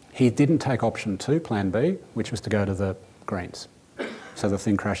 he didn't take option 2, plan B, which was to go to the Greens. So the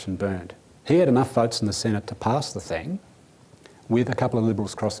thing crashed and burned. He had enough votes in the Senate to pass the thing, with a couple of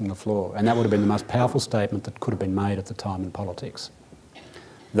Liberals crossing the floor. And that would have been the most powerful statement that could have been made at the time in politics.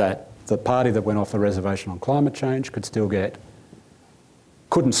 That the party that went off the reservation on climate change couldn't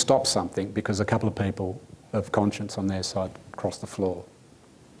stop something because a couple of people of conscience on their side crossed the floor.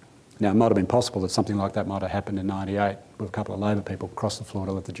 Now, it might have been possible that something like that might have happened in '98 with a couple of Labor people cross the floor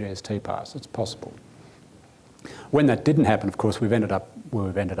to let the GST pass. It's possible. When that didn't happen, of course, we've ended up where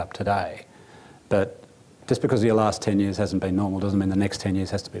we've ended up today. But just because your last 10 years hasn't been normal doesn't mean the next 10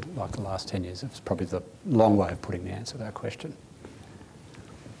 years has to be like the last 10 years. It's probably the long way of putting the answer to that question.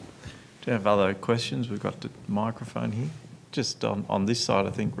 Do you have other questions? We've got the microphone here. Just on this side, I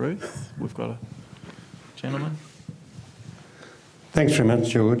think, Ruth, we've got a gentleman. Thanks very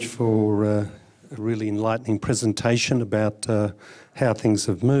much, George, for a really enlightening presentation about how things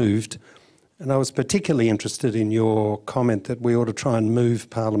have moved. And I was particularly interested in your comment that we ought to try and move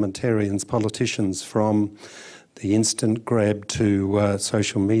parliamentarians, politicians, from the instant grab to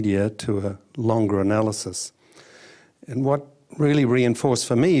social media to a longer analysis. And what really reinforced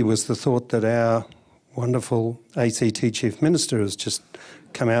for me was the thought that our wonderful ACT Chief Minister has just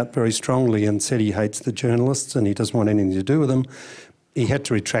come out very strongly and said he hates the journalists and he doesn't want anything to do with them. He had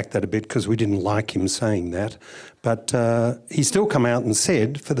to retract that a bit because we didn't like him saying that. But he's still come out and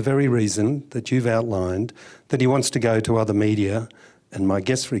said, for the very reason that you've outlined, that he wants to go to other media, and my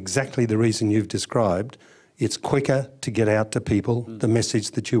guess for exactly the reason you've described, it's quicker to get out to people the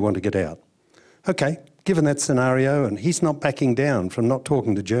message that you want to get out. Okay, given that scenario, and he's not backing down from not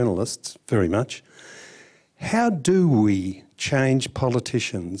talking to journalists very much, how do we change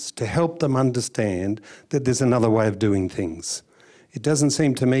politicians to help them understand that there's another way of doing things? It doesn't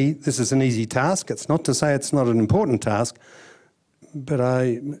seem to me this is an easy task. It's not to say it's not an important task, but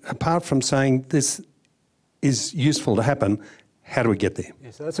apart from saying this is useful to happen, how do we get there?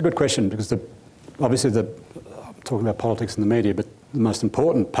 Yeah, so that's a good question, because obviously I'm talking about politics and the media, but the most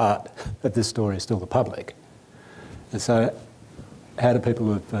important part of this story is still the public. And so how do people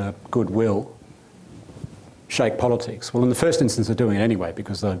with goodwill shake politics? Well, in the first instance, they're doing it anyway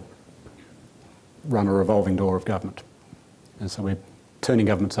because they run a revolving door of government. And so we're turning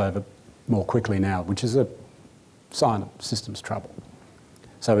governments over more quickly now, which is a sign of systems trouble.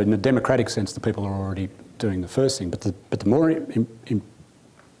 So in a democratic sense, the people are already doing the first thing. But the more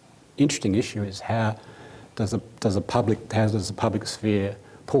interesting issue is how does the public sphere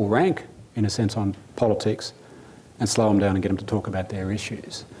pull rank, in a sense, on politics and slow them down and get them to talk about their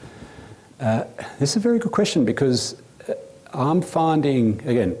issues? This is a very good question, because I'm finding,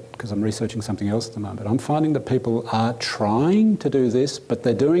 again, because I'm researching something else at the moment, I'm finding that people are trying to do this, but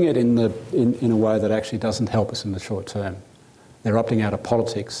they're doing it in a way that actually doesn't help us in the short term. They're opting out of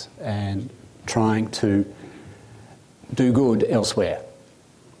politics and trying to do good elsewhere.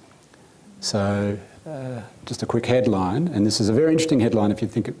 So just a quick headline, and this is a very interesting headline if you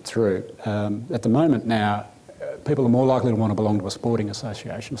think it through. At the moment now, people are more likely to want to belong to a sporting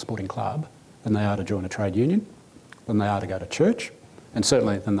association, a sporting club, than they are to join a trade union, than they are to go to church, and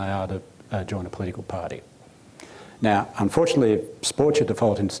certainly than they are to join a political party. Now, unfortunately, if sport's your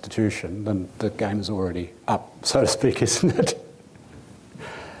default institution, then the game is already up, so to speak, isn't it?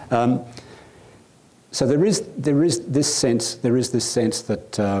 So there is this sense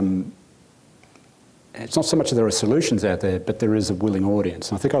that it's not so much that there are solutions out there, but there is a willing audience.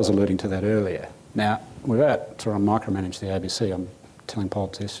 And I think I was alluding to that earlier. Now, without trying to micromanage the ABC, I'm telling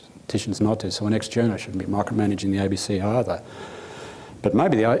politicians not to, so an ex-journo shouldn't be micromanaging the ABC either. But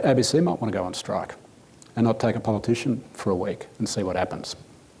maybe the ABC might want to go on strike and not take a politician for a week and see what happens.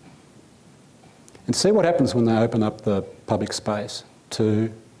 And see what happens when they open up the public space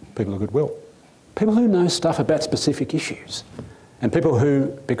to people of goodwill. People who know stuff about specific issues. And people who,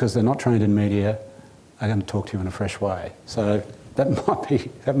 because they're not trained in media, are going to talk to you in a fresh way. So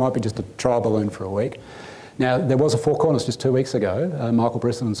that might be just a trial balloon for a week. Now, there was a Four Corners just 2 weeks ago. Michael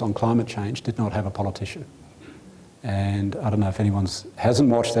Brisson's on climate change did not have a politician. And I don't know if anyone hasn't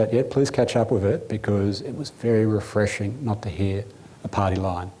watched that yet, please catch up with it, because it was very refreshing not to hear a party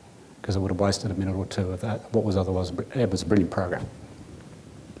line, because it would have wasted a minute or two of that, what was otherwise it was a brilliant program.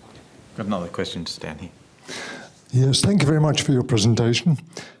 Got another question just down here. Yes, thank you very much for your presentation.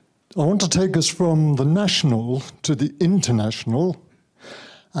 I want to take us from the national to the international.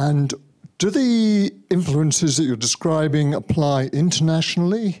 And do the influences that you're describing apply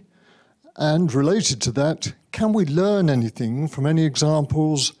internationally? And related to that, can we learn anything from any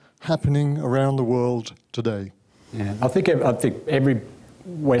examples happening around the world today? Yeah, I think every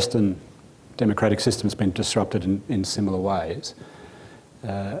Western democratic system has been disrupted in similar ways.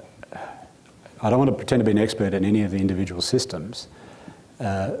 I don't want to pretend to be an expert in any of the individual systems,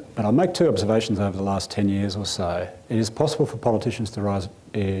 but I'll make two observations over the last 10 years or so. It is possible for politicians to rise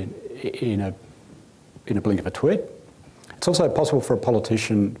in a blink of a twig. It's also possible for a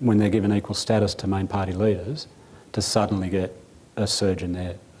politician, when they're given equal status to main party leaders, to suddenly get a surge in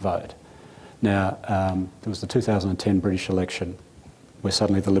their vote. Now, there was the 2010 British election where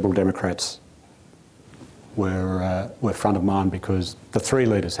suddenly the Liberal Democrats were front of mind because the three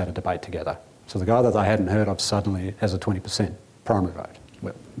leaders had a debate together. So the guy that they hadn't heard of suddenly has a 20% primary vote.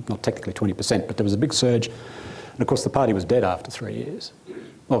 Well, not technically 20%, but there was a big surge. And of course the party was dead after 3 years.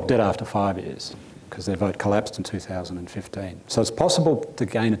 Well, dead after 5 years, because their vote collapsed in 2015. So it's possible to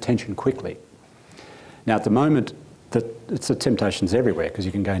gain attention quickly. Now at the moment, that it's a temptation's everywhere because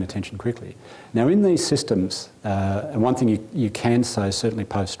you can gain attention quickly. Now in these systems, and one thing you can say certainly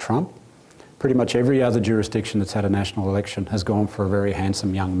post-Trump, pretty much every other jurisdiction that's had a national election has gone for a very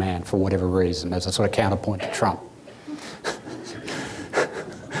handsome young man for whatever reason, as a sort of counterpoint to Trump.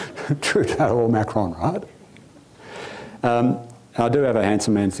 Trudeau or Macron, right? I do have a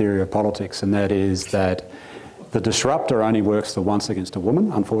handsome man theory of politics, and that is that the disruptor only works the once against a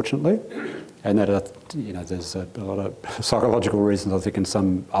woman, unfortunately, and that you know there's a lot of psychological reasons I think in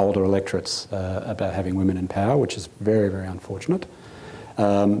some older electorates about having women in power, which is very, very unfortunate.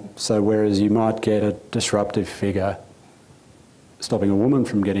 So whereas you might get a disruptive figure stopping a woman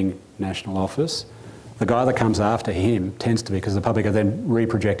from getting national office, the guy that comes after him tends to be, because the public are then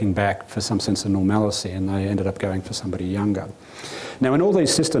reprojecting back for some sense of normalcy, and they ended up going for somebody younger. Now in all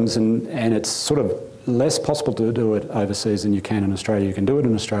these systems, and it's sort of less possible to do it overseas than you can in Australia. You can do it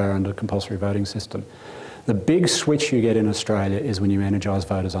in Australia under a compulsory voting system. The big switch you get in Australia is when you energise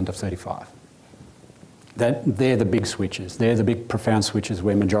voters under 35. They're the big switches. They're the big profound switches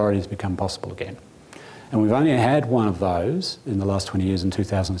where majorities become possible again. And we've only had one of those in the last 20 years in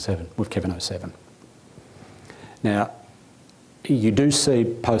 2007 with Kevin 07. Now, you do see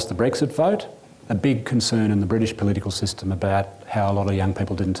post the Brexit vote a big concern in the British political system about how a lot of young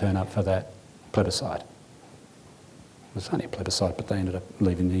people didn't turn up for that plebiscite. It was only a plebiscite, but they ended up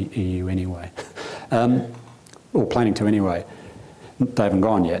leaving the EU anyway. Or planning to anyway. They haven't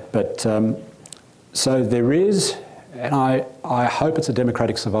gone yet. But so there is, and I hope it's a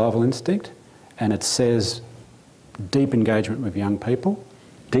democratic survival instinct, and it says deep engagement with young people,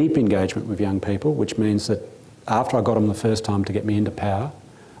 which means that after I got them the first time to get me into power,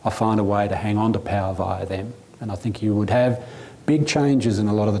 I find a way to hang on to power via them. And I think you would have big changes in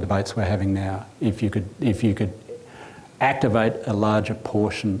a lot of the debates we're having now if you could activate a larger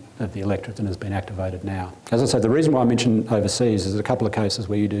portion of the electorate than has been activated now. As I said, the reason why I mentioned overseas is a couple of cases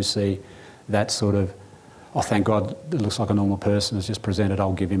where you do see that sort of, oh thank God, it looks like a normal person has just presented,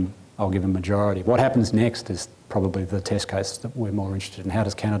 I'll give him majority. What happens next is probably the test case that we're more interested in. How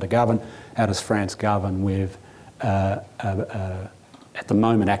does Canada govern? How does France govern with at the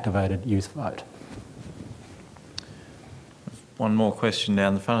moment activated youth vote? One more question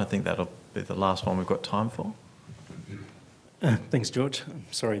down the front. I think that'll be the last one we've got time for. Thanks, George. I'm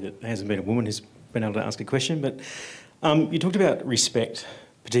sorry that there hasn't been a woman who's been able to ask a question, but you talked about respect,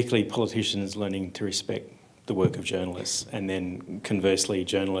 particularly politicians learning to respect the work of journalists, and then conversely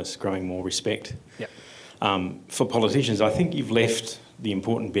journalists growing more respect. Yep. For politicians, I think you've left the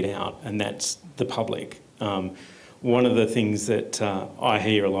important bit out, and that's the public. One of the things that I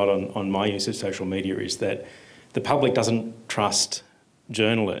hear a lot on my use of social media is that the public doesn't trust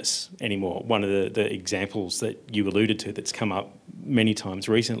journalists anymore. One of the examples that you alluded to that's come up many times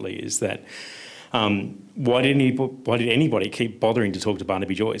recently is that why did anybody keep bothering to talk to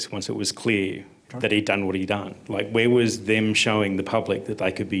Barnaby Joyce once it was clear that he'd done what he'd done? Like, where was them showing the public that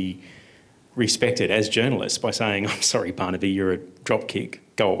they could be respected as journalists by saying, I'm sorry, Barnaby, you're a dropkick,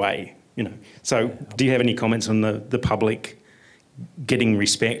 go away, you know? So do you have any comments on the public getting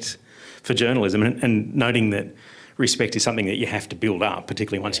respect for journalism and noting that respect is something that you have to build up,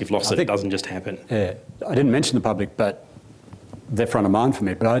 particularly once you've lost it, it doesn't just happen? Yeah, I didn't mention the public, but they're front of mind for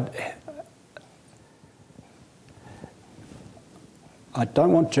me. But I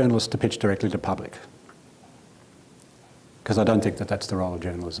don't want journalists to pitch directly to public, because I don't think that that's the role of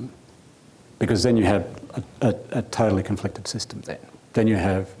journalism. Because then you have a totally conflicted system then. Then you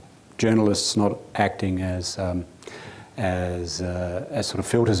have journalists not acting as sort of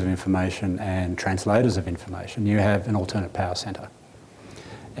filters of information and translators of information. You have an alternate power centre.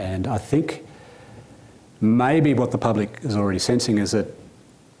 And I think maybe what the public is already sensing is that,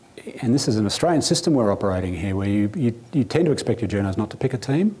 and this is an Australian system we're operating here, where you tend to expect your journalists not to pick a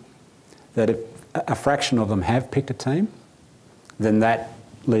team, that if a fraction of them have picked a team, then that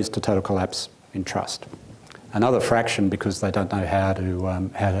leads to total collapse in trust. Another fraction, because they don't know how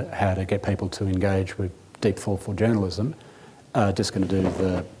to get people to engage with deep, thoughtful journalism, are just going to do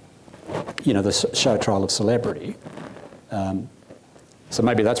the show trial of celebrity. So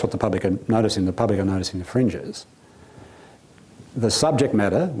maybe that's what the public are noticing. The public are noticing the fringes. The subject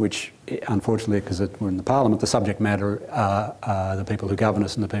matter, which unfortunately, because we're in the Parliament, the subject matter are the people who govern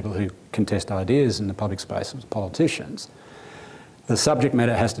us and the people who contest ideas in the public space as politicians. The subject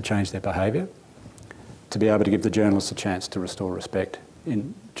matter has to change their behaviour to be able to give the journalists a chance to restore respect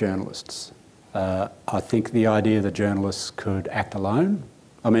in journalists. I think the idea that journalists could act alone,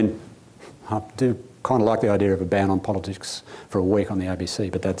 I mean, I do kind of like the idea of a ban on politics for a week on the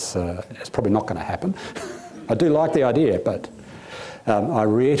ABC, but that's probably not going to happen. I do like the idea, but I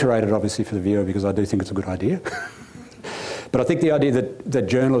reiterate it obviously for the viewer because I do think it's a good idea. But I think the idea that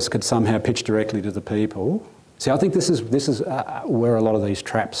journalists could somehow pitch directly to the people. See, I think this is where a lot of these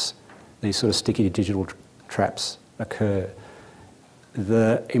traps, these sort of sticky digital traps occur.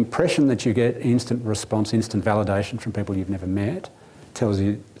 The impression that you get instant response, instant validation from people you've never met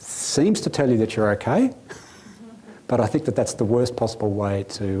seems to tell you that you're okay, but I think that that's the worst possible way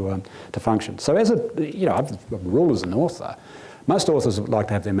to function. So as I've a rule as an author, most authors would like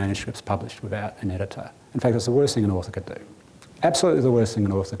to have their manuscripts published without an editor. In fact, it's the worst thing an author could do. Absolutely the worst thing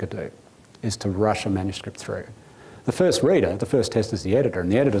an author could do is to rush a manuscript through. The first reader, the first test is the editor,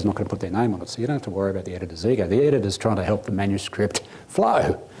 and the editor's not going to put their name on it, so you don't have to worry about the editor's ego. The editor's trying to help the manuscript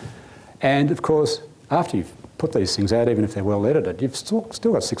flow. And of course, after you've put these things out, even if they're well edited, you've still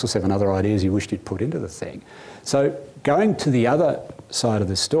got 6 or 7 other ideas you wished you'd put into the thing. So going to the other side of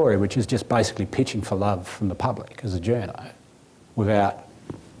this story, which is just basically pitching for love from the public as a journo, without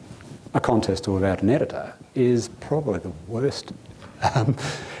a contest or without an editor, is probably the worst.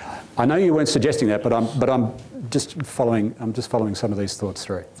 I know you weren't suggesting that, but I'm just following some of these thoughts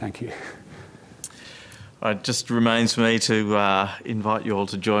through. Thank you. It just remains for me to invite you all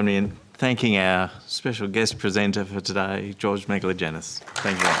to join me in thanking our special guest presenter for today, George Megalogenis.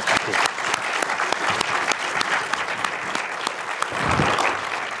 Thank you very much.